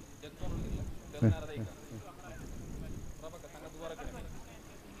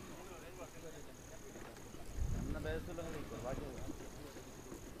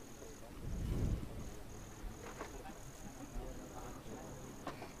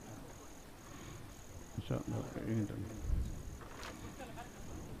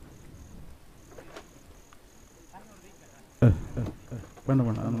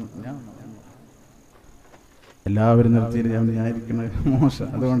 എല്ലാവരും നിർത്തിയിട്ട് ഞാൻ ഇരിക്കുന്നത് മോശം.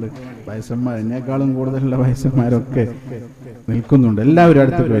 അതുകൊണ്ട് വയസ്സന്മാർ, എന്നെക്കാളും കൂടുതലുള്ള വയസ്സന്മാരൊക്കെ നിൽക്കുന്നുണ്ട്. എല്ലാവരും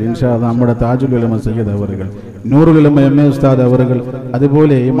അടുത്തേക്ക് വരും ഇൻഷാ അല്ലാഹ്. നമ്മുടെ താജുൽ ഉലമ സയ്യിദ് അവറുകൾ, നൂറുൽ ഉലമ MA ഉസ്താദ് അവറുകൾ,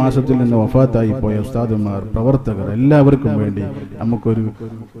 അതുപോലെ ഈ മാസത്തിൽ നിന്ന് വഫാത്തായി പോയ ഉസ്താദുമാർ, പ്രവർത്തകർ, എല്ലാവർക്കും വേണ്ടി നമുക്കൊരു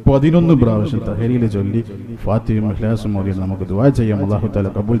 11 പ്രാവശ്യം തഹ്ലീൽ ചൊല്ലി ഫാത്തിഹയും ഇഖ്ലാസും ഓതി നമുക്ക് ദുആ ചെയ്യാം. അല്ലാഹു തആല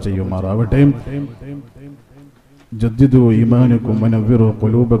കബൂൽ ചെയ്യുമാറാവട്ടെ. جددوا إيمانكم ونوروا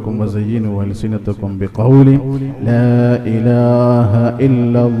قلوبكم وزينوا ألسنتكم بقول لا إله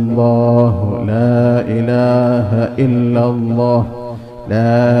إلا الله لا إله إلا الله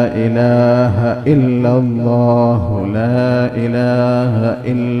لا إله إلا الله لا إله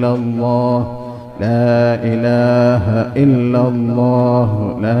إلا الله لا إله إلا الله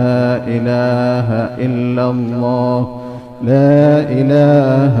لا إله إلا الله لا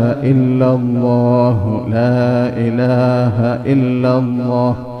إله إلا الله لا إله إلا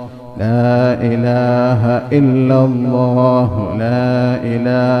الله لا إله إلا الله لا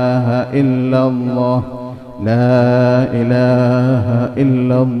إله إلا الله لا إله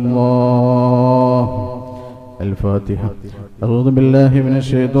إلا الله. الفاتحة. أعوذ بالله من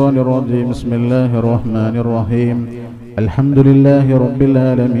الشيطان الرجيم. بسم الله الرحمن الرحيم. الحمد لله رب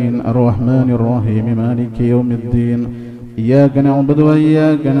العالمين الرحمن الرحيم مالك يوم الدين. إياك نعبد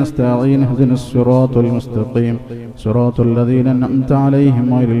وإياك نستعين. اهدنا الصراط المستقيم صراط الذين أنعمت عليهم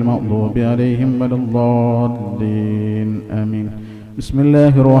غير المغضوب عليهم ولا الضالين آمين. بسم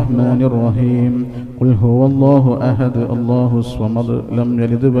الله الرحمن الرحيم. قل هو الله أحد الله الصمد لم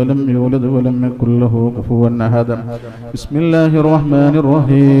يلد ولم يولد ولم يكن له كفوا أحد. بسم الله الرحمن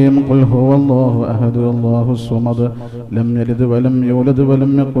الرحيم. قل هو الله أحد الله الصمد لم يلد ولم يولد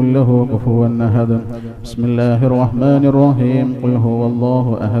ولم يكن له كفوا أحد. بسم الله الرحمن الرحيم. قل هو الله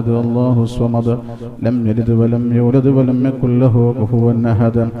أحد الله الصمد لم يلد ولم يولد ولم يكن له كفوا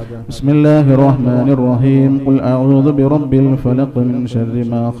أحد. بسم الله الرحمن الرحيم. قل أعوذ برب الفلق من شر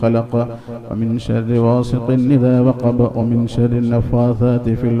ما خلق ومن شر غاسق إذا وقب ومن شر النفاثات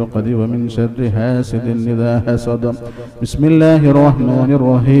في العقد ومن شر حاسد إذا حسد. بسم الله الرحمن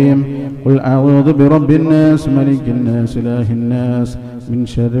الرحيم. قل أعوذ برب الناس ملك الناس إله الناس من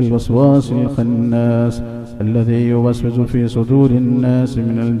شر الوسواس الخناس الذي يوسوس في صدور الناس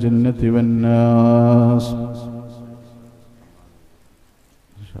من الجنة والناس.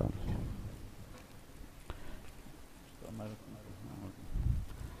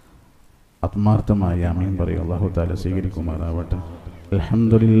 ആത്മാർത്ഥമായി ആമീൻ പറയും. അല്ലാഹു തആല സ്വീകരിക്കുമാറാവട്ടെ.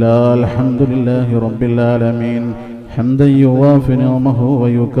 അൽഹംദുലില്ലാഹി റബ്ബിൽ ആലമീൻ حمدا يوافي نعمه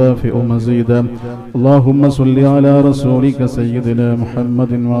ويكافئ مزيدا. اللهم صل على رسولك سيدنا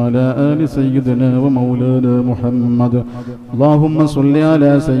محمد وعلى آل سيدنا ومولانا محمد. اللهم صل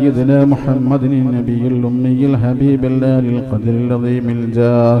على سيدنا محمد النبي الأمي الحبيب الله القدر العظيم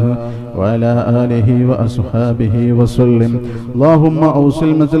الجاه وعلى آله وأصحابه وسلم. اللهم أوصل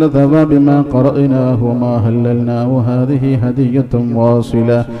مثل ثواب ما قرأناه وما هللناه. هذه هدية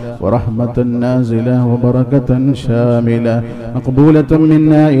واصلة ورحمة نازلة وبركة شاملة مقبولة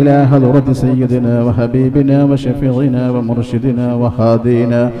منا إلى حضرة سيدنا وحبيبنا وشفيعنا ومرشدنا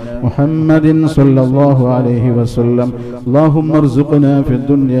وهادينا محمد صلى الله عليه وسلم اللهم ارزقنا في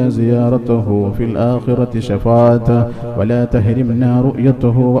الدنيا زيارته وفي الآخرة شفاعته ولا تحرمنا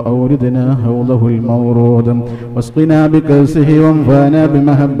رؤيته وأوردنا حوضه المورود واسقنا بكأسه وانفعنا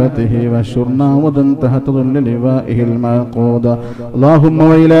بمحبته واشرنا ودا تحت ظل لوائه المعقود اللهم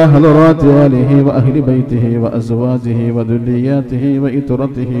وإلى حضرات آله وأهل بيته وأزواجه وذرياته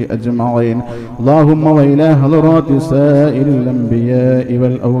وإترته أجمعين اللهم وإلى حضرات سائر الأنبياء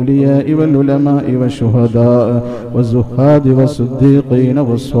والأولياء والعلماء والشهداء والزهاد والصديقين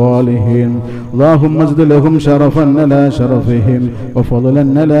والصالحين اللهم ازد لهم شرفا لا شرفهم وفضلا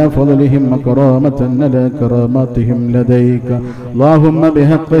لا فضلهم وكرامة لا كراماتهم لديك اللهم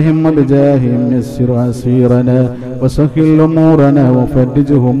بحقهم وبجاههم يسر عسيرنا وسهل أمورنا وفرج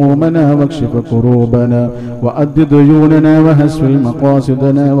همومنا واكشف كروبنا وأد ديوننا وهسل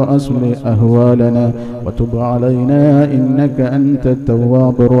مقاصدنا وأصلح أهوالنا وتب علينا إنك أنت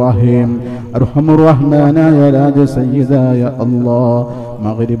التواب الرحيم أرحم الرحمن يا راج سيدا يا الله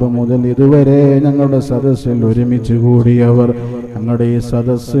മഗ്രിബ് മുതൽ ഇതുവരെ ഞങ്ങളുടെ സദസ്സിൽ ഒരുമിച്ച് കൂടിയവർ ഞങ്ങളുടെ ഈ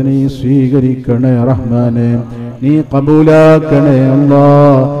സദസ്സ് നീ സ്വീകരിക്കണേ റഹ്മാനെ, നീ കബൂലാക്കണേ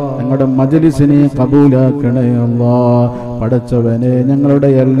അല്ലാഹ്, ഞങ്ങളുടെ മജ്ലിസിനെ കബൂലാക്കണേ അല്ലാഹ്. പടച്ചവനെ, ഞങ്ങളുടെ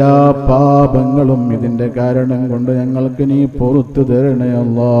എല്ലാ പാപങ്ങളും ഇതിൻ്റെ കാരണം കൊണ്ട് ഞങ്ങൾക്ക് നീ പുറത്തു തരണേ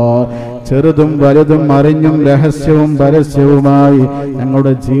അല്ലാഹ്. ചെറുതും വലുതും അറിഞ്ഞും രഹസ്യവും പരസ്യവുമായി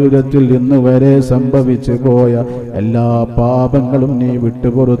ഞങ്ങളുടെ ജീവിതത്തിൽ ഇന്ന് വരെ സംഭവിച്ചു പോയ എല്ലാ പാപങ്ങളും നീ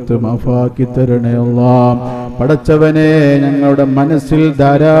വിട്ടുപുറത്ത് മാഫാക്കി തരണേ അല്ലാഹ്. പടച്ചവനെ, ഞങ്ങളുടെ മനസ്സിൽ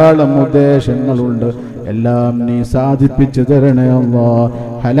ധാരാളം ഉദ്ദേശങ്ങളുണ്ട്, എല്ലാം നീ സാധിപ്പിച്ചു തരണേ അല്ലാഹ്.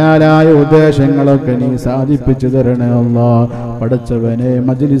 ഹലാലായ ഉദ്ദേശങ്ങളൊക്കെ നീ സാധിപ്പിച്ചു തരണേ അല്ലാഹ്. പടച്ചവനെ,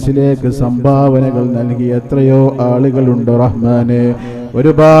 മജ്ലിസിലേക്ക് സംഭാവനകൾ നൽകിയ എത്രയോ ആളുകളുണ്ട് റഹ്മാനെ.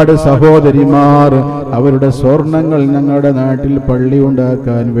 ഒരുപാട് സഹോദരിമാർ അവരുടെ സ്വർണങ്ങൾ ഞങ്ങളുടെ നാട്ടിൽ പള്ളി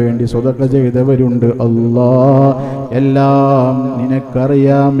ഉണ്ടാക്കാൻ വേണ്ടി സ്വതക്ക ചെയ്തവരുണ്ട് അല്ലാഹ്. എല്ലാം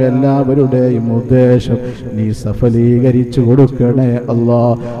നിനക്കറിയാം, എല്ലാവരുടെയും ഉദ്ദേശം നീ സഫലീകരിച്ചു കൊടുക്കണേ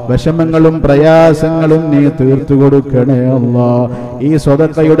അല്ലാഹ്. വിഷമങ്ങളും പ്രയാസങ്ങളും നീ തീർത്തു കൊടുക്കണേ അല്ലാഹ്. ഈ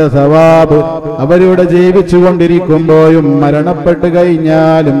സ്വതക്കയുടെ സവാബ് അവരുടെ ജീവിച്ചു കൊണ്ടിരിക്കുമ്പോഴും മരണപ്പെട്ടു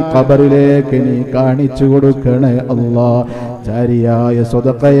കഴിഞ്ഞാലും ഖബറിലേക്ക് നീ കാണിച്ചു കൊടുക്കണേ അല്ലാഹ്. ജാരിയായ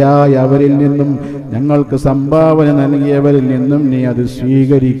സ്വതക്കയായ അവരിൽ നിന്നും ഞങ്ങൾക്ക് സംഭാവന നൽകിയവരിൽ നിന്നും നീ അത്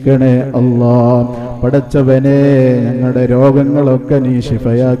സ്വീകരിക്കണേ അല്ലാഹ്. പടച്ചവനെ, ഞങ്ങളുടെ രോഗങ്ങളൊക്കെ നീ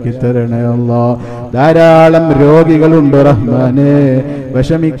ശിഫയാക്കി തരണേ അല്ലാഹ്. ധാരാളം രോഗികളുണ്ട് റഹ്മാനെ,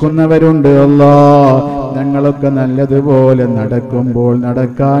 വിഷമിക്കുന്നവരുണ്ട് അല്ലാഹ്. ഞങ്ങളൊക്കെ നല്ലതുപോലെ നടക്കുമ്പോൾ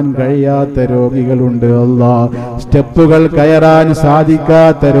നടക്കാൻ കഴിയാത്ത രോഗികളുണ്ട് അല്ലാഹ്. സ്റ്റെപ്പുകൾ കയറാൻ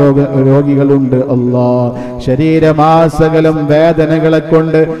സാധിക്കാത്ത രോഗികളുണ്ട് അല്ലാഹ്. ശരീരമാസകലം വേദനകളെ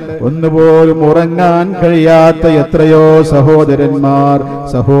കൊണ്ട് ഒന്നുപോലും ഉറങ്ങാൻ കഴിയാത്ത എത്രയോ സഹോദരന്മാർ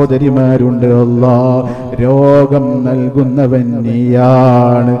സഹോദരിമാരുണ്ട് അല്ലാഹ്. രോഗം നൽകുന്നവൻ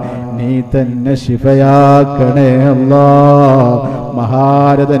നീയാണ്, നീ തന്നെ ശിഫയാക്കണേ അല്ലാഹ്.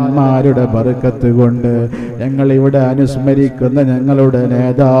 മഹാരഥന്മാരുടെ ബർക്കത്ത് കൊണ്ട് ഞങ്ങളിവിടെ അനുസ്മരിക്കുന്ന ഞങ്ങളുടെ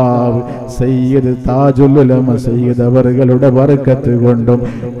നേതാവ് സയ്യിദ് താജുൽ ഉലമ സയ്യിദ് അവറുകളുടെ ബർക്കത്ത് കൊണ്ടും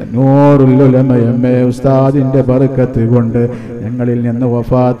നൂറുൽ ഉലമ എം.എ. ഉസ്താദിന്റെ ബർക്കത്ത് കൊണ്ട് ഞങ്ങളിൽ നിന്ന്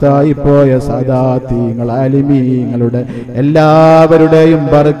വഫാത്തായി പോയ സാദാത്തീങ്ങൾ ആലിമീങ്ങളുടെ എല്ലാവരുടെയും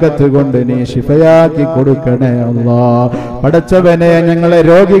ബർക്കത്ത് കൊണ്ട് നീ ശിഫയാക്കി കൊടുക്കണേ അല്ലാഹ്. പടച്ചവനെ, ഞങ്ങളെ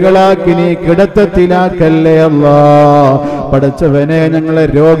രോഗികളാക്കി നീ കിടത്തത്തിലാക്കല്ലേ അല്ലാഹ്. പടച്ചവനെ, ഞങ്ങളെ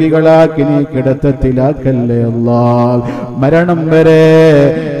രോഗികളാക്കി നീ കിടത്തത്തിലാക്കല്ലേ അല്ലാഹ്. മരണം വരെ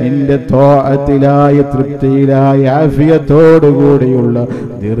നിന്റെ ത്വാഅത്തിലായി തൃപ്തിയിലായി ആഫിയത്തോടുകൂടിയുള്ള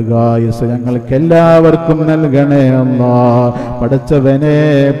ദീർഘായുസ് ഞങ്ങൾക്ക് എല്ലാവർക്കും നൽകണേ അല്ലാഹ്. പടച്ചവനെ,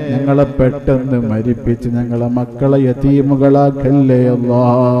 ഞങ്ങളെ പെട്ടെന്ന് മരിപ്പിച്ച് ഞങ്ങളെ മക്കളെ യതീമുകളാക്കല്ലേ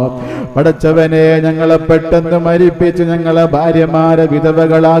അല്ലാഹ്. പടച്ചവനെ, ഞങ്ങളെ പെട്ടെന്ന് മരിപ്പിച്ച് ഞങ്ങളെ ഭാര്യമാരെ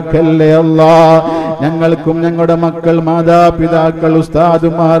വിധവകളാക്കല്ലേ അല്ലാഹ്. ഞങ്ങൾക്കും ഞങ്ങളുടെ മക്കൾ, മാതാപിതാക്കൾ,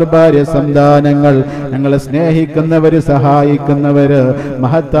 ഉസ്താദുമാർ, ഭാര്യ, സന്താനങ്ങൾ, ഞങ്ങളെ സ്നേഹിക്കുന്നവര്, സഹായിക്കുന്നവര്,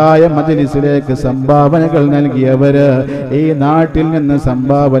 മഹത്തായ മജ്ലിസിലേക്ക് സംഭാവനകൾ നൽകിയവര്, ഈ നാട്ടിൽ നിന്ന്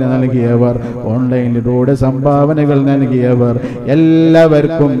സംഭാവന നൽകിയവർ, ഓൺലൈനിലൂടെ സംഭാവനകൾ നൽകിയവർ,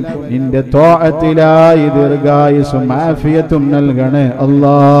 എല്ലാവർക്കും നിന്റെ ത്വാഅത്തിലായി ദീർഘായുസ്സും ആഫിയത്തും നൽകണേ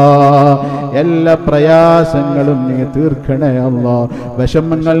അല്ലാഹ്. എല്ലാ പ്രയാസങ്ങളും നീ തീർക്കണേ അല്ലാഹ്.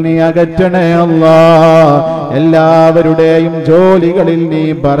 വിഷമങ്ങൾ നീ അകറ്റണേ അല്ലാഹ്. എല്ലാവരുടെയും ജോലികളിൽ നീ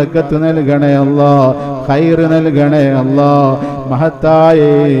ബർക്കത്ത് നൽകണേ അല്ലാഹ്. ഖൈർ നൽകണേ അല്ലാ. മഹത്തായ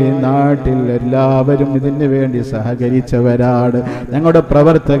നാട്ടിൽ എല്ലാവരും ഇതിനു വേണ്ടി സഹകരിച്ചവരാണ്. ഞങ്ങളുടെ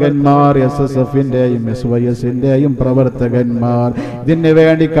പ്രവർത്തകന്മാർ, SSFന്റെയും SYSന്റെയും പ്രവർത്തകന്മാർ ഇതിനു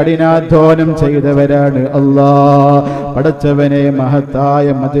വേണ്ടി കഠിനാധ്വാനം ചെയ്തവരാണ് അല്ലാ. പടച്ചവനെ, മഹത്തായ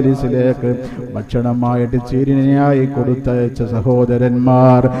മജ്ലിസിലേക്ക് ഭക്ഷണമായിട്ട് ചീരിനായി കൊടുത്തയച്ച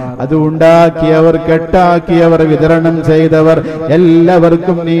സഹോദരന്മാർ, അത് ഉണ്ടാക്കിയവർ, കെട്ടാക്കിയവർ, വിതരണം ചെയ്തവർ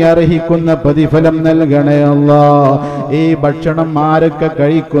എല്ലാവർക്കും നീ അർഹിക്കുന്ന പ്രതിഫലം നൽകണേ അല്ലാ. ഈ ഭക്ഷണം ആരൊക്കെ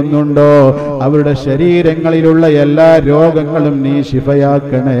കഴിക്കുന്നുണ്ടോ അവരുടെ ശരീരങ്ങളിലുള്ള എല്ലാ രോഗങ്ങളും നീ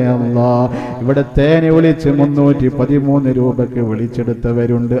ശിഫയാക്കണേ അല്ലാ. ഇവിടെ തേനെ വിളിച്ച് 313 രൂപയ്ക്ക്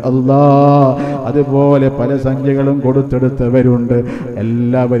വിളിച്ചെടുത്തവരുണ്ട് അല്ലാ. അതുപോലെ പല സംഖ്യകളും കൊടുത്തെടുത്തവരുണ്ട്.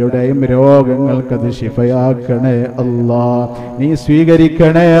 എല്ലാവരുടെയും രോഗങ്ങൾക്കത് ശിഫയാക്കണേ അല്ലാ. നീ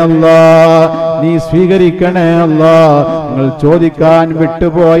സ്വീകരിക്കണേ അല്ലാ, നീ സ്വീകരിക്കണേ അല്ലാ. നിങ്ങൾ ചോദിക്കാൻ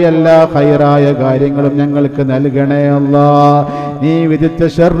വിട്ടുപോയ എല്ലാ ഖൈറായ കാര്യങ്ങളും ഞങ്ങൾക്ക് നൽകണേ അല്ലാ. നീ വിധിച്ച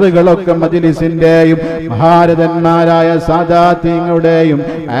ഷർറുകളൊക്കെ മജ്ലിസിന്റെയും മഹാരഥന്മാരായ സാദാത്യങ്ങളുടെയും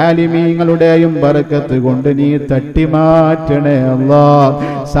ആലിമീങ്ങളുടെയും ബറക്കത്ത് കൊണ്ട് നീ തട്ടിമാറ്റണേ അല്ലാ.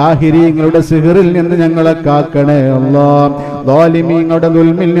 സാഹിരീങ്ങളുടെ സിഹറിൽ നിന്ന് ഞങ്ങളെ കാക്കണേ അല്ലാ. ളാലിമീങ്ങളുടെ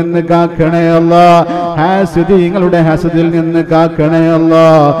ദുൽമിൽ നിന്ന് കാക്കണേ അല്ലാ. ഹാസിദീങ്ങളുടെ ഹസദിൽ നിന്ന് കാക്കണേ അല്ലാ.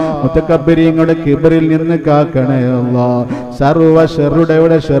 മുതകബ്ബിരീങ്ങളുടെ കിബ്റിൽ നിന്ന് കാക്കണേ അല്ലാ. സർവ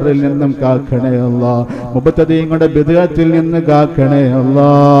ഷർറുടെ ഷർറിൽ നിന്നും കാക്കണേ അല്ലാ. മുബ്തദീങ്ങളുടെ ബിദ്അത്തിൽ നിന്ന് കാക്കണേ അല്ലാ.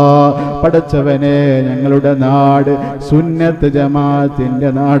 പടച്ചവനെ, ഞങ്ങളുടെ നാട് സുന്നത്ത്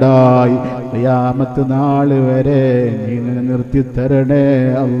ജമാഅത്തിന്റെ നാടായി ഖിയാമത്ത് നാൾ വരെ നീ നിർത്തി തരണേ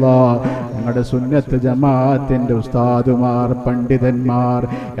അല്ലാ. ഞങ്ങളുടെ സുന്നത്ത് ജമാഅത്തിന്റെ ഉസ്താദുമാർ, പണ്ഡിതന്മാർ,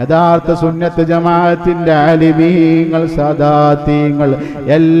 യഥാർത്ഥ സുന്നത്ത് ജമാഅത്തിന്റെ ആലിമീങ്ങൾ, സാദാത്യങ്ങൾ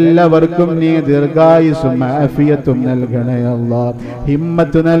എല്ലാവർക്കും നീ ദീർഘായുസ്സും ആഫിയത്തും നൽകണേ അല്ലാ.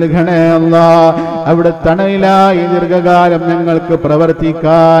 ഹിമ്മത്ത് നൽകണേ അല്ലാ. അവിടെ തണലായി ദീർഘകാലം ഞങ്ങൾക്ക്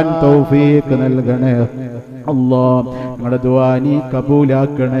പ്രവർത്തിക്കാൻ തൗഫീഖ് നൽകണേ അല്ലാ. ഞങ്ങളുടെ ദുആ നീ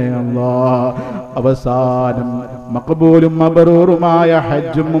കബൂലാക്കണേ അല്ലാ. അവസാനം മഖബൂലും മബ്റൂറുമായ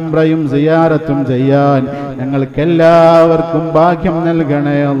ഹജ്ജും ഉംറയും സിയാറത്തും ചെയ്യാൻ ഞങ്ങൾക്കെല്ലാവർക്കും ഭാഗ്യം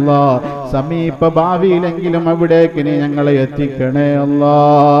നൽകണേ അല്ലാ. സമീപ ഭാവിയിലെങ്കിലും അവിടേക്ക് നീ ഞങ്ങളെ എത്തിക്കണേ അല്ലാ.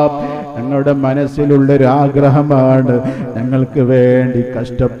 ഞങ്ങളുടെ മനസ്സിലുള്ളൊരു ആഗ്രഹമാണ്, ഞങ്ങൾക്ക് വേണ്ടി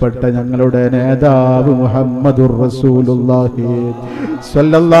കഷ്ടപ്പെട്ട ഞങ്ങളുടെ നേതാവ് മുഹമ്മദുർ റസൂലുള്ളാഹി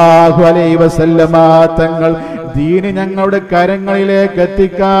സ്വല്ലല്ലാഹു അലൈഹി വസല്ലമ തങ്ങൾ ദീന് ഞങ്ങളുടെ കരങ്ങളിലേക്ക്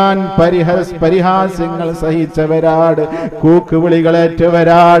എത്തിക്കാൻ പരിഹാസ്യങ്ങൾ സഹിച്ചവരാട്,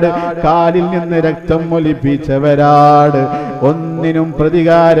 കൂക്കുവിളികളേറ്റവരാട്, കാലിൽ നിന്ന് രക്തം ഒലിപ്പിച്ചവരാട്, ഒന്നിനും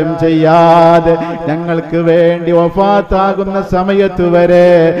പ്രതികാരം ചെയ്യാതെ ഞങ്ങൾക്ക് വേണ്ടി വഫാത്താകുന്ന സമയത്ത് വരെ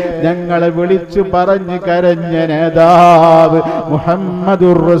ഞങ്ങളെ വിളിച്ചു പറഞ്ഞു കരഞ്ഞ നേതാവ്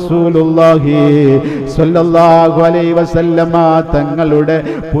മുഹമ്മദുർ റസൂലുള്ളാഹി സ്വല്ലല്ലാഹു അലൈഹി വസല്ലമ തങ്ങളുടെ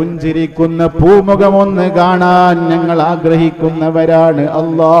പുഞ്ചിരിക്കുന്ന പൂമുഖമൊന്ന് കാണാൻ ഞങ്ങൾ ആഗ്രഹിക്കുന്നവരാണ്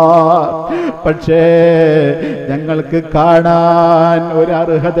അല്ലാ. പക്ഷേ ഞങ്ങൾക്ക് കാണാൻ ഒരു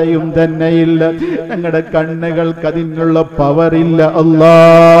അർഹതയും തന്നെയില്ല. ഞങ്ങളുടെ കണ്ണുകൾക്ക് അതിനുള്ള പവറില്ല അല്ലാ.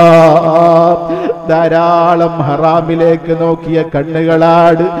 ധാരാളം ഹറാമിലേക്ക് നോക്കിയ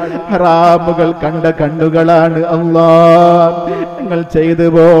കണ്ണുകളാണ്, ഹറാമുകൾ കണ്ട കണ്ണുകളാണ് അല്ലാ. ഞങ്ങൾ ചെയ്തു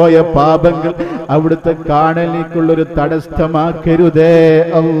പോയ പാപങ്ങൾ അവിടുത്തെ കാണലിക്കുള്ളൊരു തടസ്സമാക്കരുതേ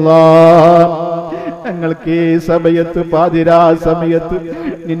അല്ലാ. ഞങ്ങൾക്ക് ഈ സമയത്ത്, പാതിരാ സമയത്ത്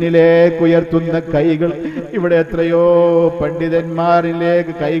നിന്നിലേക്ക് ഉയർത്തുന്ന കൈകൾ, ഇവിടെ എത്രയോ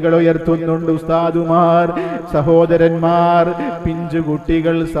പണ്ഡിതന്മാരിലേക്ക് കൈകൾ ഉയർത്തുന്നുണ്ട്. ഉസ്താദുമാർ, സഹോദരന്മാർ,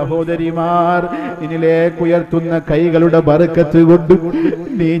 പിഞ്ചുകുട്ടികൾ, സഹോദരിമാർ, നിന്നിലേക്ക് ഉയർത്തുന്ന കൈകളുടെ ബർക്കത്ത് കൊണ്ട്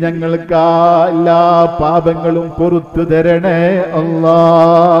നീ ഞങ്ങൾക്ക് എല്ലാ പാപങ്ങളും പൊറുത്തു തരണേ അല്ലാ.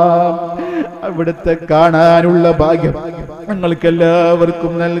 അവിടുത്തെ കാണാനുള്ള ഭാഗ്യം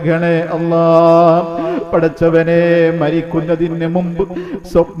ഞങ്ങൾക്കെല്ലാവർക്കും നൽകണേ അല്ലാ. പടച്ചവനെ, മരിക്കുന്നതിന് മുമ്പ്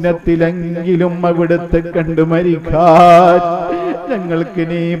സ്വപ്നത്തിലെങ്കിലും അവിടുത്തെ കണ്ടു മരിക്കാൻ ഞങ്ങൾക്ക്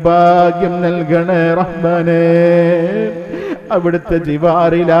നീ ഭാഗ്യം നൽകണേ റഹ്മാനേ. അവിടുത്തെ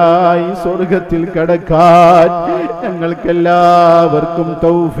ജിവാറിലായി സ്വർഗത്തിൽ കടക്കാൻ ഞങ്ങൾക്കെല്ലാവർക്കും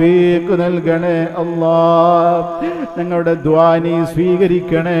തൗഫീഖ് നൽകണേ അല്ലാ. ഞങ്ങളുടെ ദുആ നീ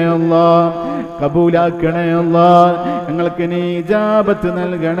സ്വീകരിക്കണേ അല്ലാ, കബൂലാക്കണേ അല്ലാ. ഞങ്ങൾക്ക് നീ ഇജാബത്ത്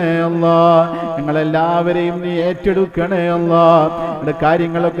നൽകണേ അല്ലാ. ഞങ്ങളെല്ലാവരെയും നീ ഏറ്റെടുക്കണേ അല്ലാ. നമ്മുടെ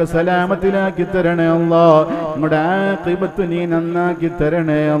കാര്യങ്ങളൊക്കെ സലാമത്തിലാക്കി തരണേ അല്ലാ. നമ്മുടെ ആഖിബത്ത് നീ നന്നാക്കി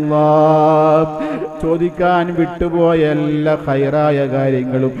തരണേ അല്ലാ. ചോദിക്കാൻ വിട്ടുപോയ എല്ലാ ഖൈറായ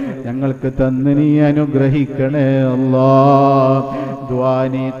കാര്യങ്ങളും ഞങ്ങൾക്ക് തന്ന് നീ അനുഗ്രഹിക്കണേ അല്ലാ. ദുആ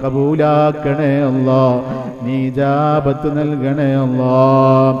നീ കബൂലാക്കണേ അല്ലാ. നീ ഇജാബത്ത് നൽകണേ അല്ലാ.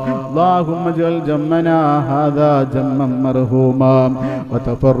 اللهم اجعل جمعنا هذا جمعا مرحوما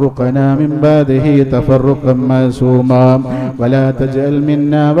وتفرقنا من بعده تفرقا معصوما ولا تجعل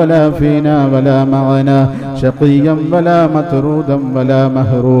منا ولا فينا ولا معنا شقيا ولا مطرودا ولا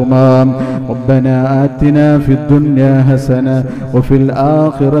محروما. ربنا آتنا في الدنيا حسنة وفي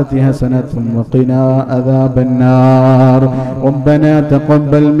الآخرة حسنة وقنا عذاب النار. ربنا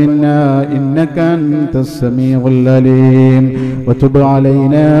تقبل منا إنك أنت السميع العليم وتب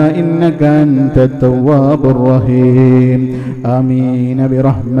علينا إنك أنت التواب الرحيم. آمين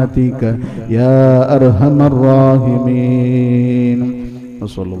برحمتك يا أرحم الراحمين.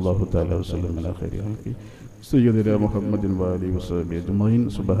 وصلى الله تعالى وسلم على خير خلقه سيدنا محمد وآله وصحبه أجمعين.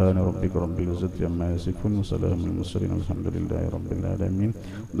 سبحان ربك رب العزة عما يصفون وسلام على المرسلين والحمد لله رب العالمين.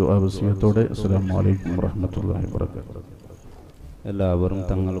 ദുആ വസിയത്തോടെ അസ്സലാമു അലൈക്കും വറഹ്മത്തുള്ളാഹി വബറകാതുഹു. എല്ലാവരും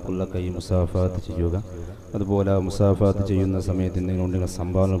തങ്ങൾക്കുള്ള കൈ മുസാഫാത്ത് ചെയ്യുക. അതുപോലെ മുസാഫാത്ത് ചെയ്യുന്ന സമയത്ത് എന്തെങ്കിലും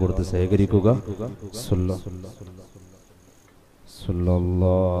സംഭാവന കൊടുത്ത് ശേഖരിക്കുക.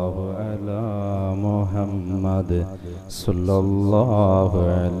 സല്ലല്ലാഹു അലാ മുഹമ്മദ് സല്ലല്ലാഹു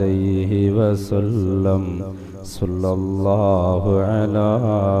അലൈഹി വസല്ലം. സല്ലല്ലാഹു അലാ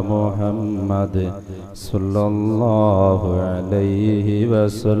മുഹമ്മദ് സല്ലല്ലാഹു അലൈഹി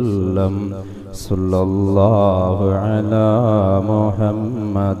വസല്ലം. സല്ലല്ലാഹു അലാ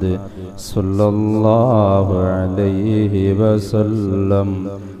മുഹമ്മദ് സല്ലല്ലാഹു അലൈഹി വസല്ലം.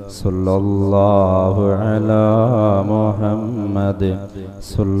 സല്ലല്ലാഹു അലാ മുഹമ്മദ്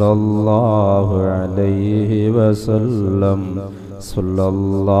സല്ലല്ലാഹു അലൈഹി വസല്ലം.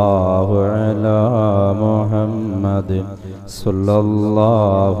 സല്ലല്ലാഹു അലാ മുഹമ്മദ്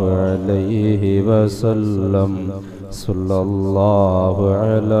സല്ലല്ലാഹു അലൈഹി വസല്ലം. സല്ലല്ലാഹു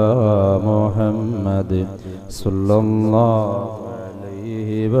അലാ മുഹമ്മദ് സല്ലല്ലാഹു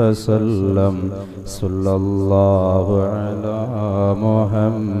അലൈഹി വസല്ലം. സല്ലല്ലാഹു അലാ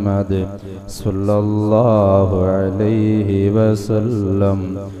മുഹമ്മദ് സല്ലല്ലാഹു അലൈഹി വസല്ലം.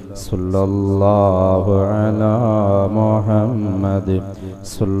 സല്ലല്ലാഹു അലാ മുഹമ്മദ്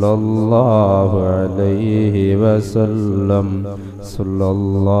സല്ലല്ലാഹു അലൈഹി വസല്ലം.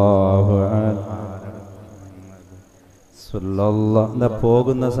 സല്ലല്ലാഹു അലാ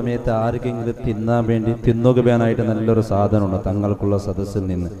പോകുന്ന സമയത്ത് ആർക്കെങ്കിലും തിന്നാൻ വേണ്ടി തിന്നുകയാനായിട്ട് നല്ലൊരു സാധനമുണ്ട് തങ്ങൾക്കുള്ള സദസ്സിൽ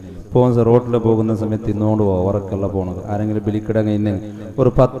നിന്ന്. പോകുന്ന റോഡിൽ പോകുന്ന സമയത്ത് തിന്നുകൊണ്ട് പോകും. ഉറക്കല്ല പോണത്. ആരെങ്കിലും ബിലിക്കിട കഴിഞ്ഞ് ഒരു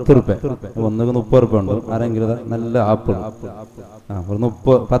 10 റുപ്യ, ഒന്നുകിൽ 30 റുപ്യ ഉണ്ട്. ആരെങ്കിലും നല്ല ആപ്പിൾ ഒരു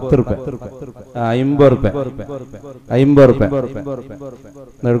 10 റുപ്യ, 50 റുപ്യ, 50 റുപ്യ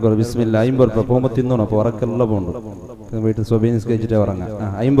എടുക്കും. ബിസ്മില്ല 50 റുപ്യ പോകുമ്പോൾ തിന്നണം. അപ്പോൾ ഉറക്കല്ല പോകണ്ടു. വീട്ടിൽ സ്വബീൻസ് കഴിച്ചിട്ട് ഉറങ്ങാം.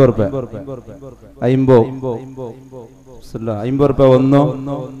 50 റുപ്യ, 50 റുപ്യ 1,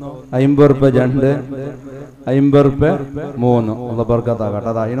 50 റുപ്യ 2, 50 റുപ്യ 3. ഉള്ള ബർക്കത്താകട്ടെ.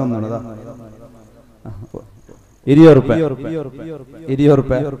 അതാ അതിനൊന്നാണ്. 20 റുപ്യ, 20 റുപ്യ, 30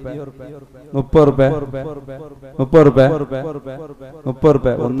 റുപ്യ, 30 റുപ്യ, 30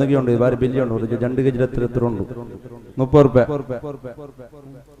 റുപ്യ. ഒന്നുകെ ഉണ്ട്. വേറെ ബില്ലുണ്ട്. 2 കെജി എത്ര ഉണ്ട്. 30 റുപ്യ,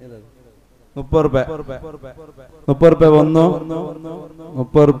 30 റുപ്യ, 30 റുപ്യ 1,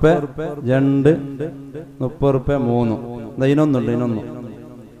 30 റുപ്യ 2, 30 റുപ്യ 3. ഇതിനൊന്നുണ്ട്. ഇതിനൊന്ന്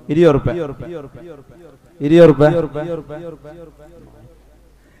 20 റുപ്യ, 20 റുപ്യ, 20 റുപ്യ,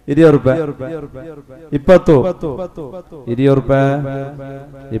 20, 20 റുപ്യ,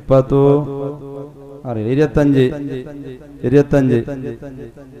 20, അറിയില്ല 25, 25, 25 റുപ്യ,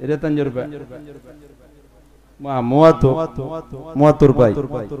 30, 30 റുപ്യ, 35,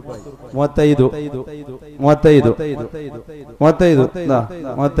 35,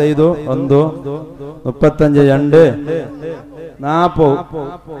 35, 35, 1, 35, 2, 40,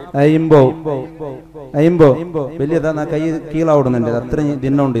 50, 50. വലിയതാ. കൈ കീഴാവിടുന്നുണ്ട്. അത്രയും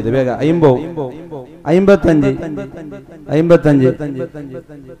ദിനമുണ്ട് ഇത്. വേഗം 50, 55, 55,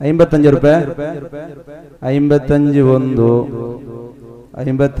 55 റുപ്യ, 55, 1,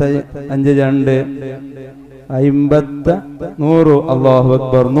 55, 2, 50, 100. അല്ലാഹു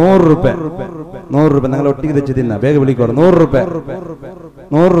അക്ബർ. 100 റുപ്യ, 100 റുപ്യ. നിങ്ങൾ ഒട്ടിക്ക് വെച്ച് തിന്നാ. വേഗം വിളിക്കോളൂ. 100 റുപ്യ,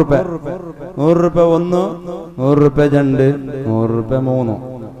 100 റുപ്യ, 100 റുപ്യ 1, 100 റുപ്യ 2, 100 റുപ്യ 3.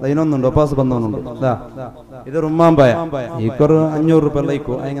 അതിനൊന്നുണ്ട്. ഒപ്പാസ് ബന്ധമുണ്ട്. ഇത് റുമ്മാമ്പായ. ഈക്കൊരു 500 റുപ്യ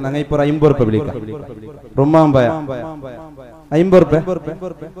ലൈക്കോ. അങ്ങനെ ഞങ്ങൾ ഇപ്പോൾ 50 റുപ്യ വിളിക്കാം. റുമ്മാമ്പായ 50 റുപ്യ,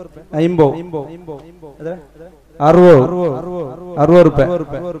 50, 60, 60 റുപ്യ,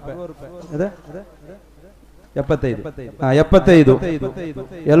 75 75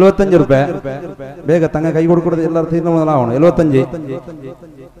 75 ರೂಪಾಯಿ ಬೇಗ ತಂಗ ಕೈ ಕೊಡ್ಕೊಡೋದು ಎಲ್ಲರೂ ತೀರ್ಮಾನ 75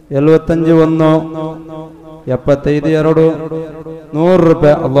 75 1 75 2 100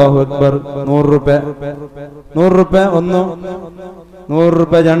 ರೂಪಾಯಿ ಅಲ್ಲಾಹು ಅಕ್ಬರ್ 100 ರೂಪಾಯಿ 100 ರೂಪಾಯಿ 1 100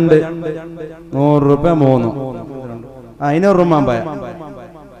 ರೂಪಾಯಿ 2 100 ರೂಪಾಯಿ 3 500 ರೂಪಾಯಿ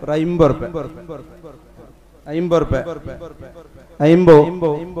 50 ರೂಪಾಯಿ 50 ರೂಪಾಯಿ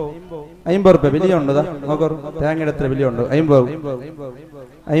 50 ರೂಪಾಯಿ ಬೆಲೆ ಉಂಟು ನೋಕರು തേങ്ങ എത്ര ಬೆಲೆ ಉಂಟು 50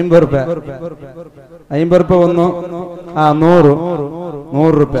 ರೂಪಾಯಿ 50 ರೂಪಾಯಿ 1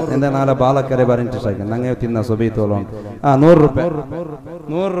 100 ರೂಪಾಯಿ ಎಂದ ನಾಳೆ ಬಾಲಕರೆ ಬಾರಿ ಇಂಟ್ರೆಸ್ಟ್ ಆಗಿ ನಂಗೆ ತಿನ್ನ ಸೊಬಿ ತೋಲ ಉಂಟು 100 ರೂಪಾಯಿ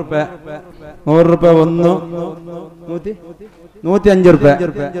 100 ರೂಪಾಯಿ 100 ರೂಪಾಯಿ 1 105 ರೂಪಾಯಿ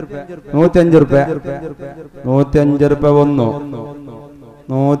 105 ರೂಪಾಯಿ 105 ರೂಪಾಯಿ 1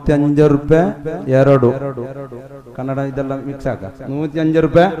 105 ರೂಪಾಯಿ 2 ಕನ್ನಡ ಇದೆಲ್ಲ ಮಿಕ್ಸ್ ಆಗ 105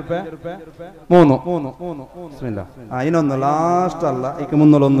 ರೂಪಾಯಿ 3 ಬಿಸ್ಮಿಲ್ಲಾ ಇನ್ನೊಂದು ಲಾಸ್ಟ್ ಅಲ್ಲ ಈಗ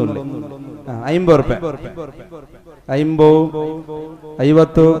ಮುನ್ನೂರು ಒಂದು 50 ರೂಪಾಯಿ 50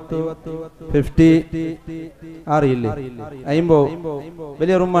 50 50 ಆರು ಇಲ್ಲಿ 50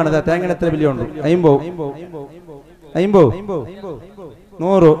 ಬೆಲೆ ರೂಮ್ ಮಾಡಿದ ತೇಂಗಣ ಎത്ര ಬೆಲೆ ಉಂಟು 50 100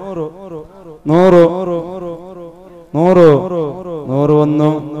 100 100 100 101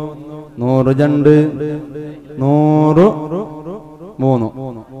 102 100 3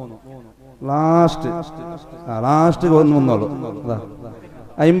 ലാസ്റ്റ് ഒന്ന് മുന്നോളൂ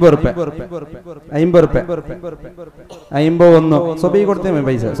 50 ರೂಪಾಯಿ 50 ರೂಪಾಯಿ 51 ಸೊಬಿ ಕೊಡ್ತೇವೆ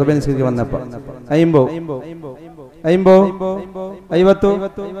ಪೈಸೆ ಸೊಬೆ ನಿಸ್ಕಿಗೆ ಬಂದಪ್ಪ 50 50 50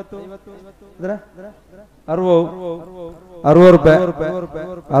 60 60 ರೂಪಾಯಿ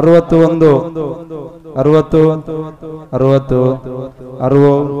 61 60 60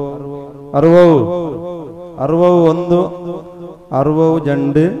 60 61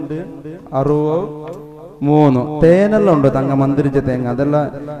 62 63 തേനെല്ലാം ഉണ്ട് തങ്ങ മന്ദിരിച്ച തേങ്ങ അതെല്ലാം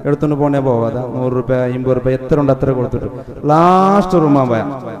എടുത്തോണ്ട് പോണേ പോവാതാ 100 രൂപ 50 രൂപ എത്ര ഉണ്ട് അത്ര കൊടുത്തിട്ട് ലാസ്റ്റ് റൂമാ പോയാ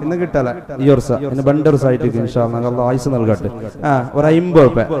ഇന്ന് കിട്ടല ഈ വർഷ ഇന്ന് ബണ്ടർ സൈറ്റ് ഇൻഷാ അല്ലാഹ് അല്ലാഹ് ആയുസ് നൽകട്ടെ ഒരു 50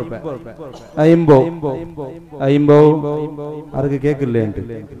 രൂപ 50 ആർക്ക് കേക്കില്ലേ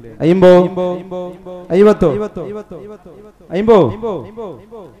 50 50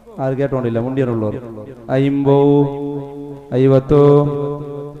 ആര് കേട്ടോണ്ടില്ല മുണ്ടിയറുള്ളവർ 50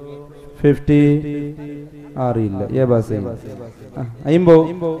 50 അറിയില്ല ഏ ബസ് 50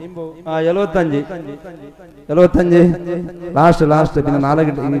 75 ലാസ്റ്റ് പിന്നെ 4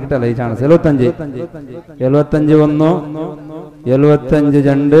 കിട്ടല്ല ഈ ചാൻസ് 75 1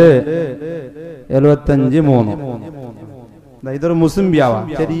 75 2 75 3 ഇതൊരു മുസ്ലിംബ്യാവാ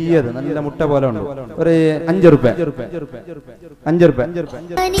ചെറിയത് നല്ല മുട്ട പോലെ ഉണ്ട് ഒരു 5 രൂപ 5 രൂപ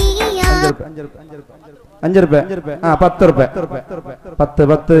 5 രൂപ 10 രൂപ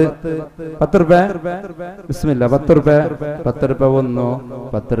 10 രൂപ ബിസ്മില്ലാ 10 രൂപ 10 രൂപ 1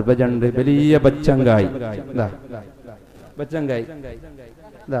 10 രൂപ 2 വലിയ ബച്ചങ്കായ് ബച്ചങ്കായ്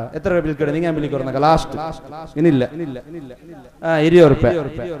എത്ര രൂപ ബിൽ കിട്ടും നിങ്ങൾ ബിൽ കൊടുക്ക ലാസ്റ്റ് ഇനില്ല 20 രൂപ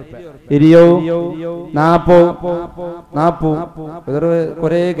 40 ഇതൊരു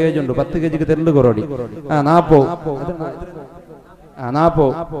കുറേ കേജ് ഉണ്ട് 10 കേജിക്ക് തെരല് കുറോടി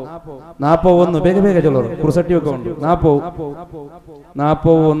 40 ಬೇಗ ಬೇಗ ಚಲೋ ಕುರ್ಸಟ್ಟಿ ഒക്കെ ഉണ്ട് 40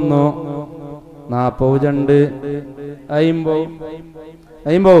 41 42 50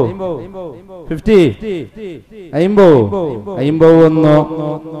 50 50 50 51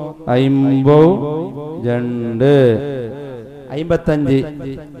 52 55 55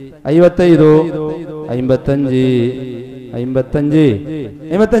 55 55 55 60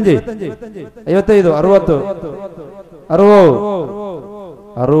 61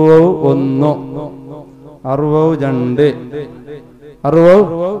 62 70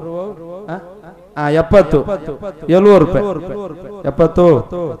 70 ರೂಪಾಯಿ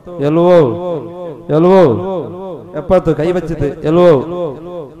 70 70 ಕೈ ಬಚ್ಚಿತು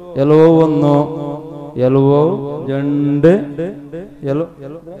 71 72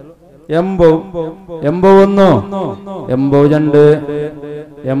 81 82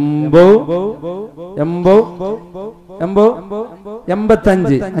 85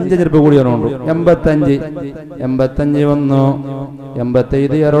 5 രൂപ കൂടി ഉണ്ട് 85 1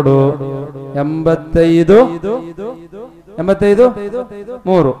 85 2 85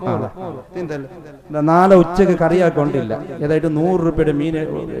 3 നാളെ ഉച്ചക്ക് കറിയാക്കൊണ്ടില്ല ഏതായിട്ട് 100 രൂപയുടെ മീൻ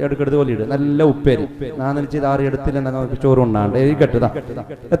എടുക്കെടുത്ത് പോലെ ഇട് നല്ല ഉപ്പേരി ഞാൻ നിശ്ചിത് ആറ് എടുത്തില്ല നമുക്ക് ചോറ് ഉണ്ടാണ്ട് കെട്ടുതാ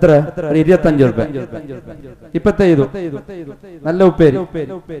എത്ര 25 രൂപ 25 നല്ല ഉപ്പേരി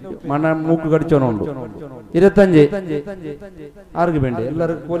മണ മൂക്ക് കടിച്ചോണുണ്ട് 25 ആർക്ക് വേണ്ടി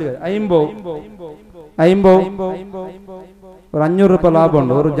എല്ലാവർക്കും 50 50 ഒരു 500 രൂപ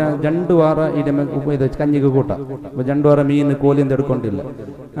ലാഭമുണ്ട്. ഒരു 2 വാര ഇത് കഞ്ഞിക്ക് കൂട്ടാം. 2 വാര മീൻ കോലിന്ന് എടുക്കൊണ്ടില്ല.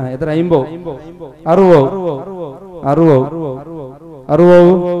 എത്ര 50 60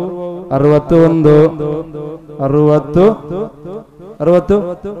 60 60 61 60 60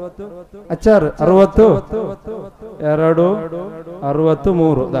 ಅಚ್ಚಾರು 60 2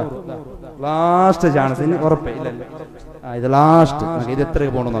 63 ലാസ്റ്റ് ചാൻസ്. ഇനി ഉറപ്പേ ഇല്ല. ഇത് ലാസ്റ്റ്. ഇത്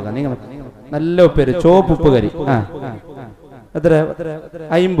എത്രയൊക്കെ പോകണം നോക്കാം. നിങ്ങൾ നല്ല ഉപ്പേര് ചോപ്പ് ഉപ്പ് കറി. എത്ര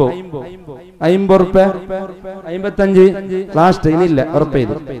 50 50 റുപ്യ 55 ലാസ്റ്റ്. ഇനിയില്ല ഉറപ്പേ.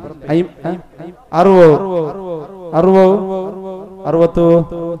 ഇത് 60 60 60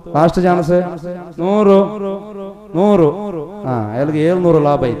 ലാസ്റ്റ് ചാൻസ്. 100 100 അയാൾക്ക് 700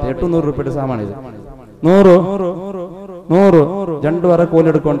 ലാഭമായി. 800 രൂപയുടെ സാമാണ് ഇത്. 100 100 2 വരെ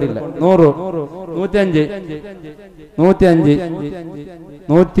കോലെടുക്കൊണ്ടില്ല. 100 105 105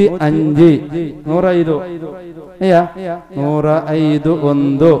 105 105 അയ്യാ 105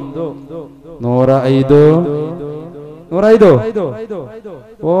 1 105 105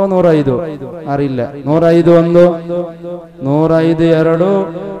 ഓ 105 അറിയില്ല. 105 1 105 2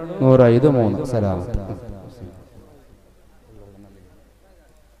 105 3. സലാമത്ത്.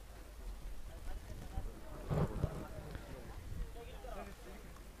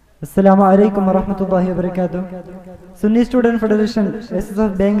 Assalamu alaikum warahmatullahi wabarakatuh. Sunni Student Federation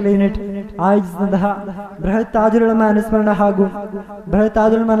SSF Bengila Unit ಆಯೋಜಿಸಿದಂತಹ ಬೃಹತ್ ತಾಜುಲ್ ಉಲಮಾ ಅನುಸ್ಮರಣ ಹಾಗೂ ಬೃಹತ್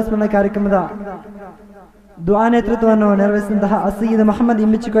ತಾಜುಲ್ ಉಲಮಾ ಅನುಸ್ಮರಣ ಕಾರ್ಯಕ್ರಮದ ದುಆ ನೇತೃತ್ವವನ್ನು ನೆರವೇರಿಸಿದಂತಹ ಅಸ್ಸಯ್ಯಿದ್ ಮೊಹಮ್ಮದ್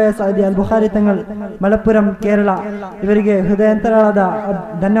ಇಮ್ಮಿಚಿಕೋಯ ಸಾದಿ ಅಲ್ ಬುಖಾರಿ ತಂಗಳ್ ಮಲಪ್ಪುರಂ ಕೇರಳ ಇವರಿಗೆ ಹೃದಯಾಂತರಾಳದ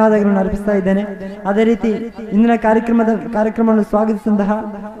ಧನ್ಯವಾದಗಳನ್ನು ಅರ್ಪಿಸ್ತಾ ಇದ್ದೇನೆ. ಅದೇ ರೀತಿ ಇಂದಿನ ಕಾರ್ಯಕ್ರಮವನ್ನು ಸ್ವಾಗತಿಸಿದಂತಹ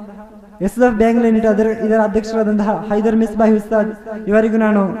ಎಸ್ಎಫ್ ಬ್ಯಾಂಗ್ಲಿ ಯೂನಿಟ್ ಇದರ ಅಧ್ಯಕ್ಷರಾದಂತಹ ಹೈದರ್ ಮಿಸ್ಬಾಹಿ ಉಸ್ತಾದ್ ಇವರಿಗೂ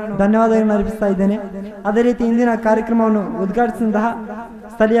ನಾನು ಧನ್ಯವಾದಗಳನ್ನು ಅರ್ಪಿಸ್ತಾ ಇದ್ದೇನೆ. ಅದೇ ರೀತಿ ಇಂದಿನ ಕಾರ್ಯಕ್ರಮವನ್ನು ಉದ್ಘಾಟಿಸಿದಂತಹ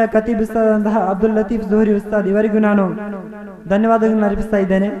ಸ್ಥಳೀಯ ಖತೀಬ್ ಉಸ್ತಾದಂತಹ ಅಬ್ದುಲ್ ಲತೀಫ್ ಜೋಹರಿ ಉಸ್ತಾದ್ ಇವರಿಗೂ ನಾನು ಧನ್ಯವಾದಗಳನ್ನು ಅರ್ಪಿಸ್ತಾ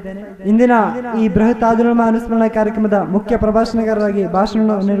ಇದ್ದೇನೆ. ಇಂದಿನ ಈ ಬೃಹತ್ ತಾಜುಲ್ ಉಲಮಾ ಅನುಸ್ಮರಣ ಕಾರ್ಯಕ್ರಮದ ಮುಖ್ಯ ಪ್ರಭಾಷಣಕಾರರಾಗಿ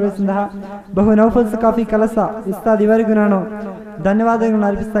ಭಾಷಣವನ್ನು ನಿರ್ವಹಿಸಿದಂತಹ ಬಹು ನೌಫಲ್ ಸಕಾಫಿ ಕಲಸ ಉಸ್ತಾದ್ ಇವರಿಗೂ ನಾನು ಧನ್ಯವಾದಗಳನ್ನು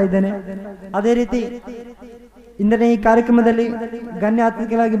ಅರ್ಪಿಸ್ತಾ ಇದ್ದೇನೆ. ಅದೇ ರೀತಿ ಇಂದಿನ ಈ ಕಾರ್ಯಕ್ರಮದಲ್ಲಿ ಗಣ್ಯ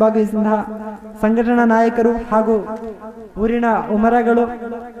ಅತಿಥಿಗಳಾಗಿ ಭಾಗವಹಿಸಿದಂತಹ ಸಂಘಟನಾ ನಾಯಕರು ಹಾಗೂ ಊರಿನ ಉಮರಗಳು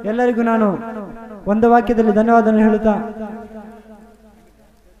ಎಲ್ಲರಿಗೂ ನಾನು ಒಂದು ವಾಕ್ಯದಲ್ಲಿ ಧನ್ಯವಾದವನ್ನು ಹೇಳುತ್ತಾ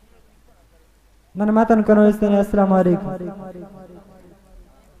ನನ್ನ ಮಾತನ್ನು ಕೊನೆಗೊಳಿಸುತ್ತೇನೆ. ಅಸ್ಸಲಾಮು ಅಲೈಕುಂ.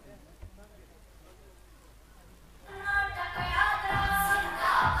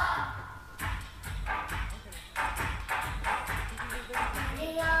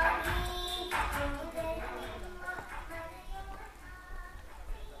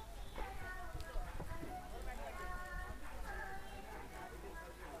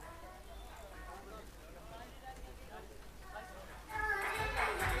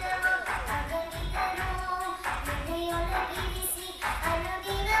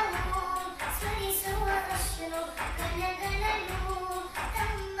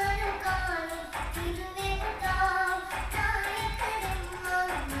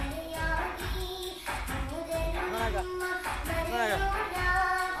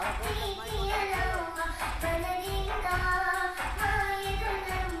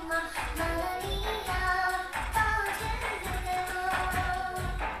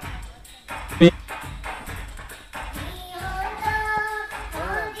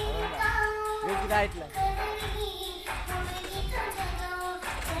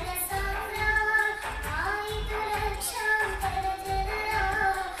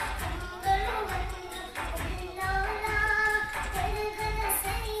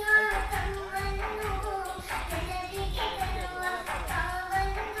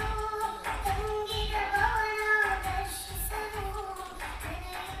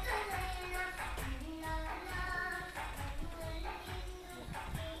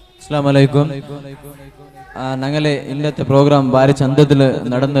 അസ്സലാമു അലൈക്കും. ഞങ്ങളെ ഇന്നത്തെ പ്രോഗ്രാം ഭാരി ചന്തത്തിൽ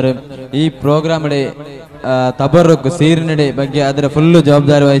നടന്നൊരു ഈ പ്രോഗ്രാമിടെ തബറുക്ക് സീരിനിടെ ಬಗ್ಗೆ ಅದರ ಫುಲ್ಲು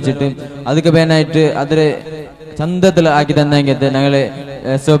ಜವಾಬ್ದಾರಿ ವಹಿಸಿಟ್ಟು ಅದಕ್ಕೆ ಬೇನಾയിട്ട് ಅದರ ಚಂದದಲ್ಲಿ ಹಾಕಿ ತಂದಂಗೆ ഞങ്ങളെ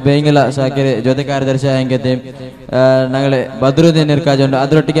ಎಸ್ ಬೇಂಗಿಲ ಶಾಖೆ ಜೊತೆ ಕಾರ್ಯದರ್ಶಿ ಹಂಗೆ ഞങ്ങളെ ಬದ್ರುದ್ದೀನ್ ಇರ್ಕಾಜುಂಡು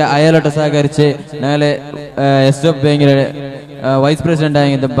ಅದರೊಟ್ಟಿಗೆ ಅಯಲಟ ಸಹಕರಿಸಿ ഞങ്ങളെ ಎಸ್ ಬೇಂಗಿಲ വൈസ് പ്രസിഡന്റ്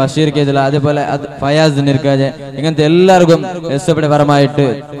ആയ ബഷീർ കേജല അതേപോലെ ഫയാസ് നിർക്കാജ് ഇങ്ങനത്തെ എല്ലാവർക്കും എസ്എഫിയുടെ പരമായിട്ട്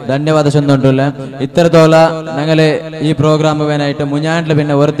ധന്യവാദ ചൊന്നുകൊണ്ടുള്ള ഇത്തരത്തോള ഞങ്ങളെ ഈ പ്രോഗ്രാം വേനായിട്ട് മുഞ്ഞാണ്ടില്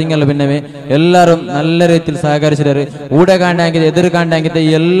പിന്നെ ഒരു തിങ്കളിൽ പിന്നെ എല്ലാവരും നല്ല രീതിയിൽ സഹകരിച്ചിട്ട് ഊടെ കാണ്ടാങ്കിത്തെ എതിർ കാണ്ടാങ്കിത്തെ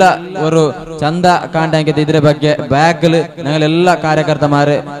എല്ലാ ഒരു ചന്ത കാണ്ടാങ്കിത്തെ ഇതിന്റെ ಬಗ್ಗೆ ബാക്കിൽ ഞങ്ങൾ എല്ലാ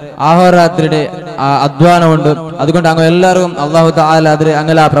കാര്യകർത്തമാര് അഹോരാത്രിയുടെ അധ്വാനമുണ്ട്. അതുകൊണ്ട് അങ്ങ് എല്ലാവർക്കും അള്ളാഹു തആല അതിൽ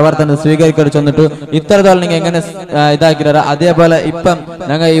അങ്ങനെ ആ പ്രവർത്തനം സ്വീകരിക്കടിച്ചു വന്നിട്ട് ഇത്രത്തോളം നിങ്ങൾ എങ്ങനെ ഇതാക്കിരാ അതേപോലെ ഇപ്പം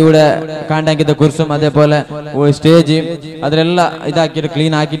ഞങ്ങൾ ഇവിടെ കാണ്ടാക്കിയ കുറിച്ചും അതേപോലെ സ്റ്റേജ് അതിലെല്ലാം ഇതാക്കിയിട്ട്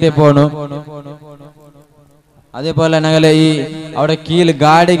ക്ലീൻ ആക്കിയിട്ടേ പോണു. അതേപോലെ ഞങ്ങൾ ഈ അവിടെ കീഴ്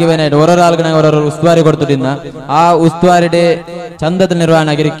ഗാഡിക്ക് വേനായിട്ട് ഓരോരാൾക്ക് ഞങ്ങൾ ഓരോ ഉസ്തുവാരി കൊടുത്തിട്ടിരുന്ന ആ ഉസ്തുവാരിയുടെ ചന്തത്തിൽ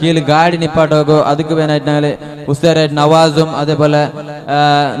നിർവഹണമാക്കി കീഴ് ഗാഡി നിപ്പാട്ടോക്കോ അതുക്ക് വേനായിട്ട് ഞങ്ങൾ ഉസ്താരായിട്ട് നവാസും അതേപോലെ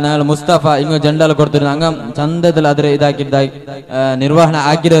ഞങ്ങൾ മുസ്തഫ ഇങ്ങ് ജണ്ടാൽ കൊടുത്തിരുന്നു. അങ്ങ് ചന്തത്തിൽ അതിൽ ഇതാക്കി നിർവഹണം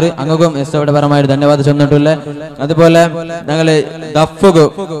ആക്കിയത് അങ്ങും എസ്തയുടെ പരമായിട്ട് ധന്യവാദം ചെന്നിട്ടില്ല. അതുപോലെ ഞങ്ങൾ ദഫ്ഫുക്ക്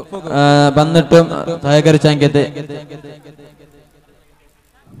വന്നിട്ടും സഹകരിച്ചെങ്കിൽ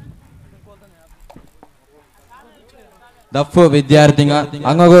ദഫ് വിദ്യാർത്ഥികൾ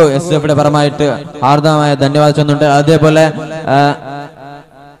അങ്ങ് എസ് എഫിയുടെ പരമായിട്ട് ഹാർദമായ ധന്യവാദം ചെന്നുണ്ട്. അതേപോലെ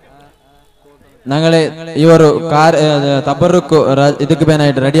ഞങ്ങള് ഈ ഒരു തബറുക്ക് ಇದಕ್ಕೆ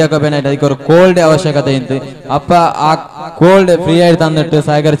ಬೇನಾയിട്ട് റെഡിയാക്കാൻ ಬೇನಾയിട്ട് ಅದಕ್ಕೆ ഒരു കോൾഡ് ആവശ്യകത ഉണ്ട്. അപ്പൊ ആ കോൾഡ് ഫ്രീ ആയിട്ട് തന്നിട്ട്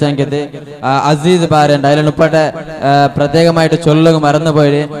സഹകരിച്ചെങ്കിൽ അസീസ് പാരണ്ട് അതിൽ ഉൾപ്പെടെ പ്രത്യേകമായിട്ട് ചൊല്ലുക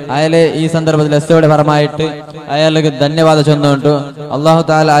മറന്നുപോയി അയാള് ഈ സന്ദർഭത്തിൽ എസ്തയുടെ പരമായിട്ട് അയാൾക്ക് ധന്യവാദം ചെന്നുകൊണ്ട് അള്ളാഹു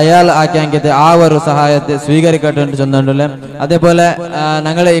താല അയാൾ ആക്കിയെങ്കിൽ ആ ഒരു സഹായത്തെ സ്വീകരിക്കട്ടെ ചെന്നുണ്ടല്ലേ. അതേപോലെ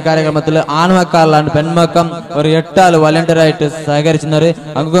ഞങ്ങൾ ഈ കാര്യക്രമത്തിൽ ആൺമക്കളാണ് പെൺമക്കം ഒരു 8 ആൾ വളണ്ടിയറായിട്ട് സഹകരിച്ചവർ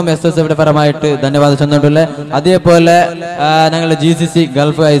അങ്ങും SSFയുടെ പരമായിട്ട് ധന്യവാദം ചെന്നിട്ടുള്ളത്. അതേപോലെ ഞങ്ങൾ GCC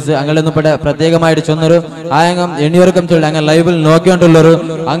ഗൾഫ് ഐസ് അങ്ങനെ പ്രത്യേകമായിട്ട് ചെന്നൊരു ആയങ്കം എണ്ണിയവർക്കും ചൊല്ലി അങ്ങനെ ലൈവിൽ നോക്കിക്കൊണ്ടുള്ളൊരു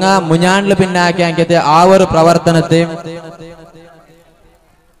അങ്ങ് മുഞ്ഞാണ്ടിൽ പിന്നെ ആക്കിയ ആ ഒരു പ്രവർത്തനത്തെ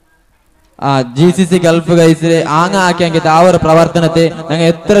GCC ഗൾഫ് ഗൈസിലെ ആങ്ങ ആക്കിയെങ്കിൽ ആ ഒരു പ്രവർത്തനത്തെ ഞങ്ങൾ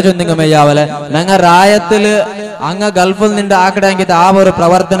എത്ര ചൊന്നിങ്ങ മെയ്യാവലെ ഞങ്ങൾ റായത്തില് അങ്ങ് ഗൾഫിൽ നിന്ന് ആക്കടെങ്കിൽ ആ ഒരു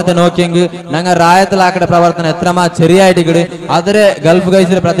പ്രവർത്തനത്തെ നോക്കിയെങ്കിൽ ഞങ്ങൾ റായത്തിലാക്കട പ്രവർത്തനം എത്രമാ ശരിയായിട്ട് അതിലെ ഗൾഫ്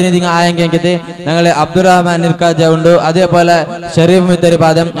ഗൈസിലെ പ്രതിനിധി ആയെങ്കിൽ ഞങ്ങൾ അബ്ദുറഹ്മാൻ നിർക്കാജ ഉണ്ട്. അതേപോലെ ഷെരീഫ്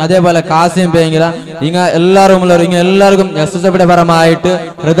മിത്തരിപാദം അതേപോലെ കാസിം ബെങ്കില ഇങ്ങ എല്ലാവരും ഉള്ളവർ ഇങ്ങ എല്ലാവർക്കും SSFയുടെ പരമായിട്ട്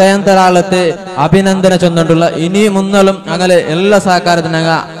ഹൃദയന്തരാളത്തെ അഭിനന്ദനം ചെന്നിട്ടുള്ള ഇനി മുന്നലും അങ്ങനെ എല്ലാ സഹകാരത്തിനും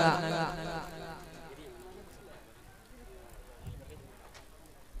ഞങ്ങൾ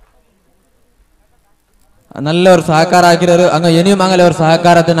നല്ലൊരു സഹകാരാക്കിയൊരു അങ്ങ് ഇനിയും അങ്ങനെ ഒരു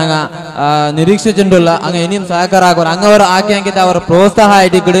സഹകാരത്തിന് അങ്ങ് നിരീക്ഷിച്ചിട്ടുള്ള അങ്ങ് ഇനിയും സഹകാരാക്കുക അങ്ങ് അവർ ആക്കിയെങ്കിൽ അവർ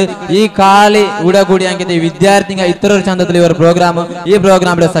പ്രോത്സാഹമായിട്ട് ഈ കാലി ഇവിടെ കൂടിയെങ്കിൽ ഈ വിദ്യാർത്ഥികൾ ഇത്ര ഒരു ചന്തത്തിൽ ഈ ഒരു ഈ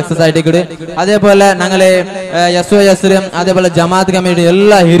പ്രോഗ്രാമിന്റെ സക്സസ് ആയിട്ട് അതേപോലെ ഞങ്ങളെ SOS അതേപോലെ ജമാഅത്ത് കമ്മിറ്റി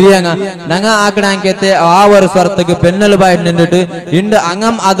എല്ലാ ഹിരിയങ്ങ ഞങ്ങൾ ആക്കണമെങ്കിൽ ആ ഒരു സ്വരത്തേക്ക് പെണ്ണലുമായിട്ട് നിന്നിട്ട് ഇണ്ട്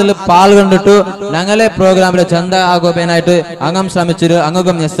അങ്ങം അതിൽ പാൽകൊണ്ടിട്ട് ഞങ്ങളെ പ്രോഗ്രാമിലെ ചന്ത ആകുവാനായിട്ട് അങ്ങം ശ്രമിച്ചിട്ട്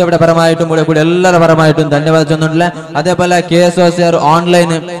അങ്ങും SFയുടെ പരമായിട്ടും കൂടെ കൂടി എല്ലാവരുടെ പരമായിട്ടും ധന്യവാദം ചെന്നിട്ടില്ല. അതേപോലെ KSOCR ഓൺലൈൻ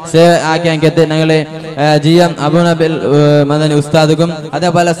സേവ ആക്കിയെങ്കിൽ ഞങ്ങള് GM അബുനബിൽ മദനി ഉസ്താദുക്കും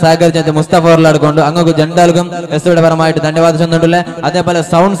അതേപോലെ സഹകരിച്ച മുസ്തഫ കൊണ്ട് അങ്ങ് ജണ്ടാൽക്കും SFയുടെ പരമായിട്ട് ധന്യവാദം ചെന്നിട്ടില്ല. അതേപോലെ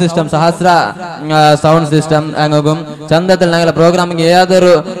സൗണ്ട് സിസ്റ്റം സഹസ്ര സൗണ്ട് സിസ്റ്റം അങ്ങും ചന്തത്തിൽ ഞങ്ങളെ പ്രോഗ്രാമിങ്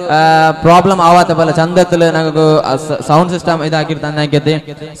ഏതൊരു പ്രോബ്ലം ആവാത്ത പോലെ ചന്തത്തിൽ ഞങ്ങൾക്ക് സൗണ്ട് സിസ്റ്റം ഇതാക്കി തന്നെ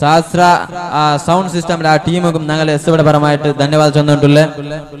സഹസ്ര സൗണ്ട് സിസ്റ്റമിന്റെ ആ ടീമും ഞങ്ങൾ SFയുടെ പരമായിട്ട് ധന്യവാദം ചെന്നിട്ടില്ല.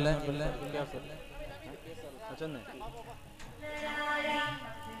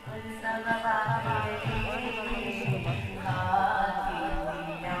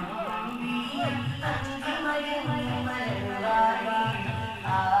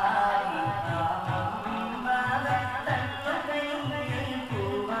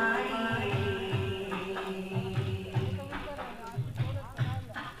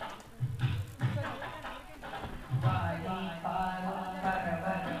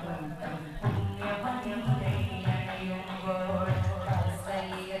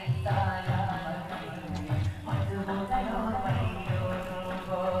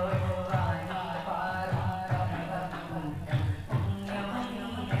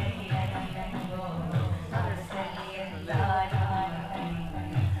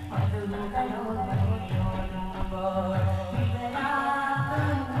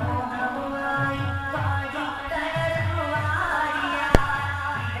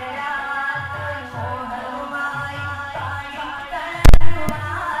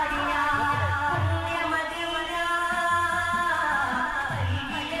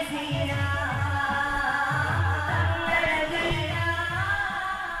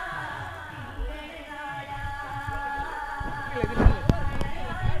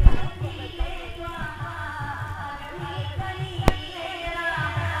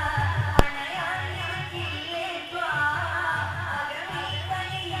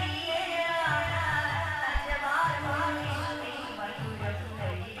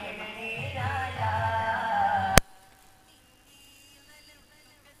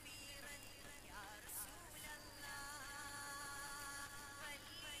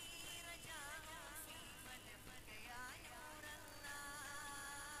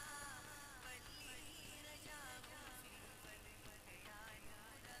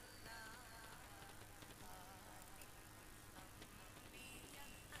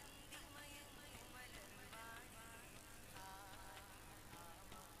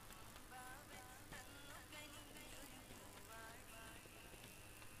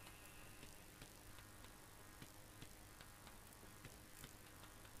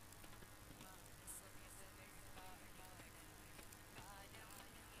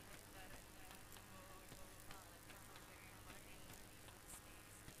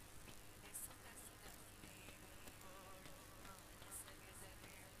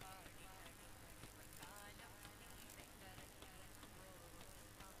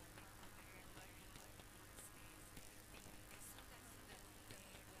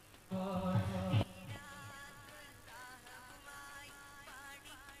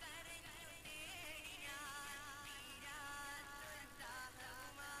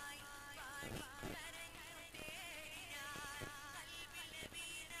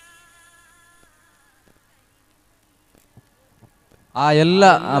 ಆ ಎಲ್ಲ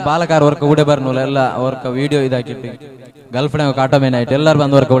ಬಾಲಕಾರ ವರ್ಕ ಕೂಡ ಬರ್ನಲ್ಲ ಎಲ್ಲ ವರ್ಕ ವಿಡಿಯೋ ಇದಾಕಿಟ್ಟು ಗರ್ಲ್ಫ್ರೆಂಡ್ ಕಾಟಮೇನಾಯ್ತು ಎಲ್ಲರೂ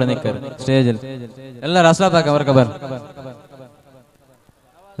ಬಂದು ವರ್ಕ ಕೂಡ ನಿಕ್ಕಾರೆ ಸ್ಟೇಜಲ್ಲಿ ಎಲ್ಲರೂ ಅಸ್ಲಾತಾಕ ವರ್ಕ ಬರ್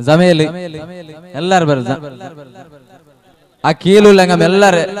ಜಮೇಲಿ ಎಲ್ಲಾರು ಬರ್ ಆ ಕೀಲು ಲಂಗಮ್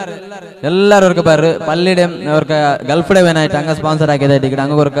ಎಲ್ಲಾರು ವರ್ಕ ಬರ್ ಪಲ್ಲಿಡೆ ವರ್ಕ ಗರ್ಲ್ಫ್ರೆಂಡ್ ಏನಾಯ್ತು ಹಂಗ ಸ್ಪಾನ್ಸರ್ ಆಗಿದೆ ಈಗ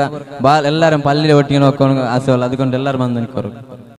ಹಂಗ ವರ್ಕ ಬಾಲ್ ಎಲ್ಲಾರು ಪಲ್ಲಿಡೆ ಒಟ್ಟಿಗೆ ನೋಡ್ಕೊಂಡು ಆಸೆ ಅಲ್ಲ ಅದಕ್ಕೊಂಡು ಎಲ್ಲಾರು ಬಂದು ನಿಕ್ಕೋರು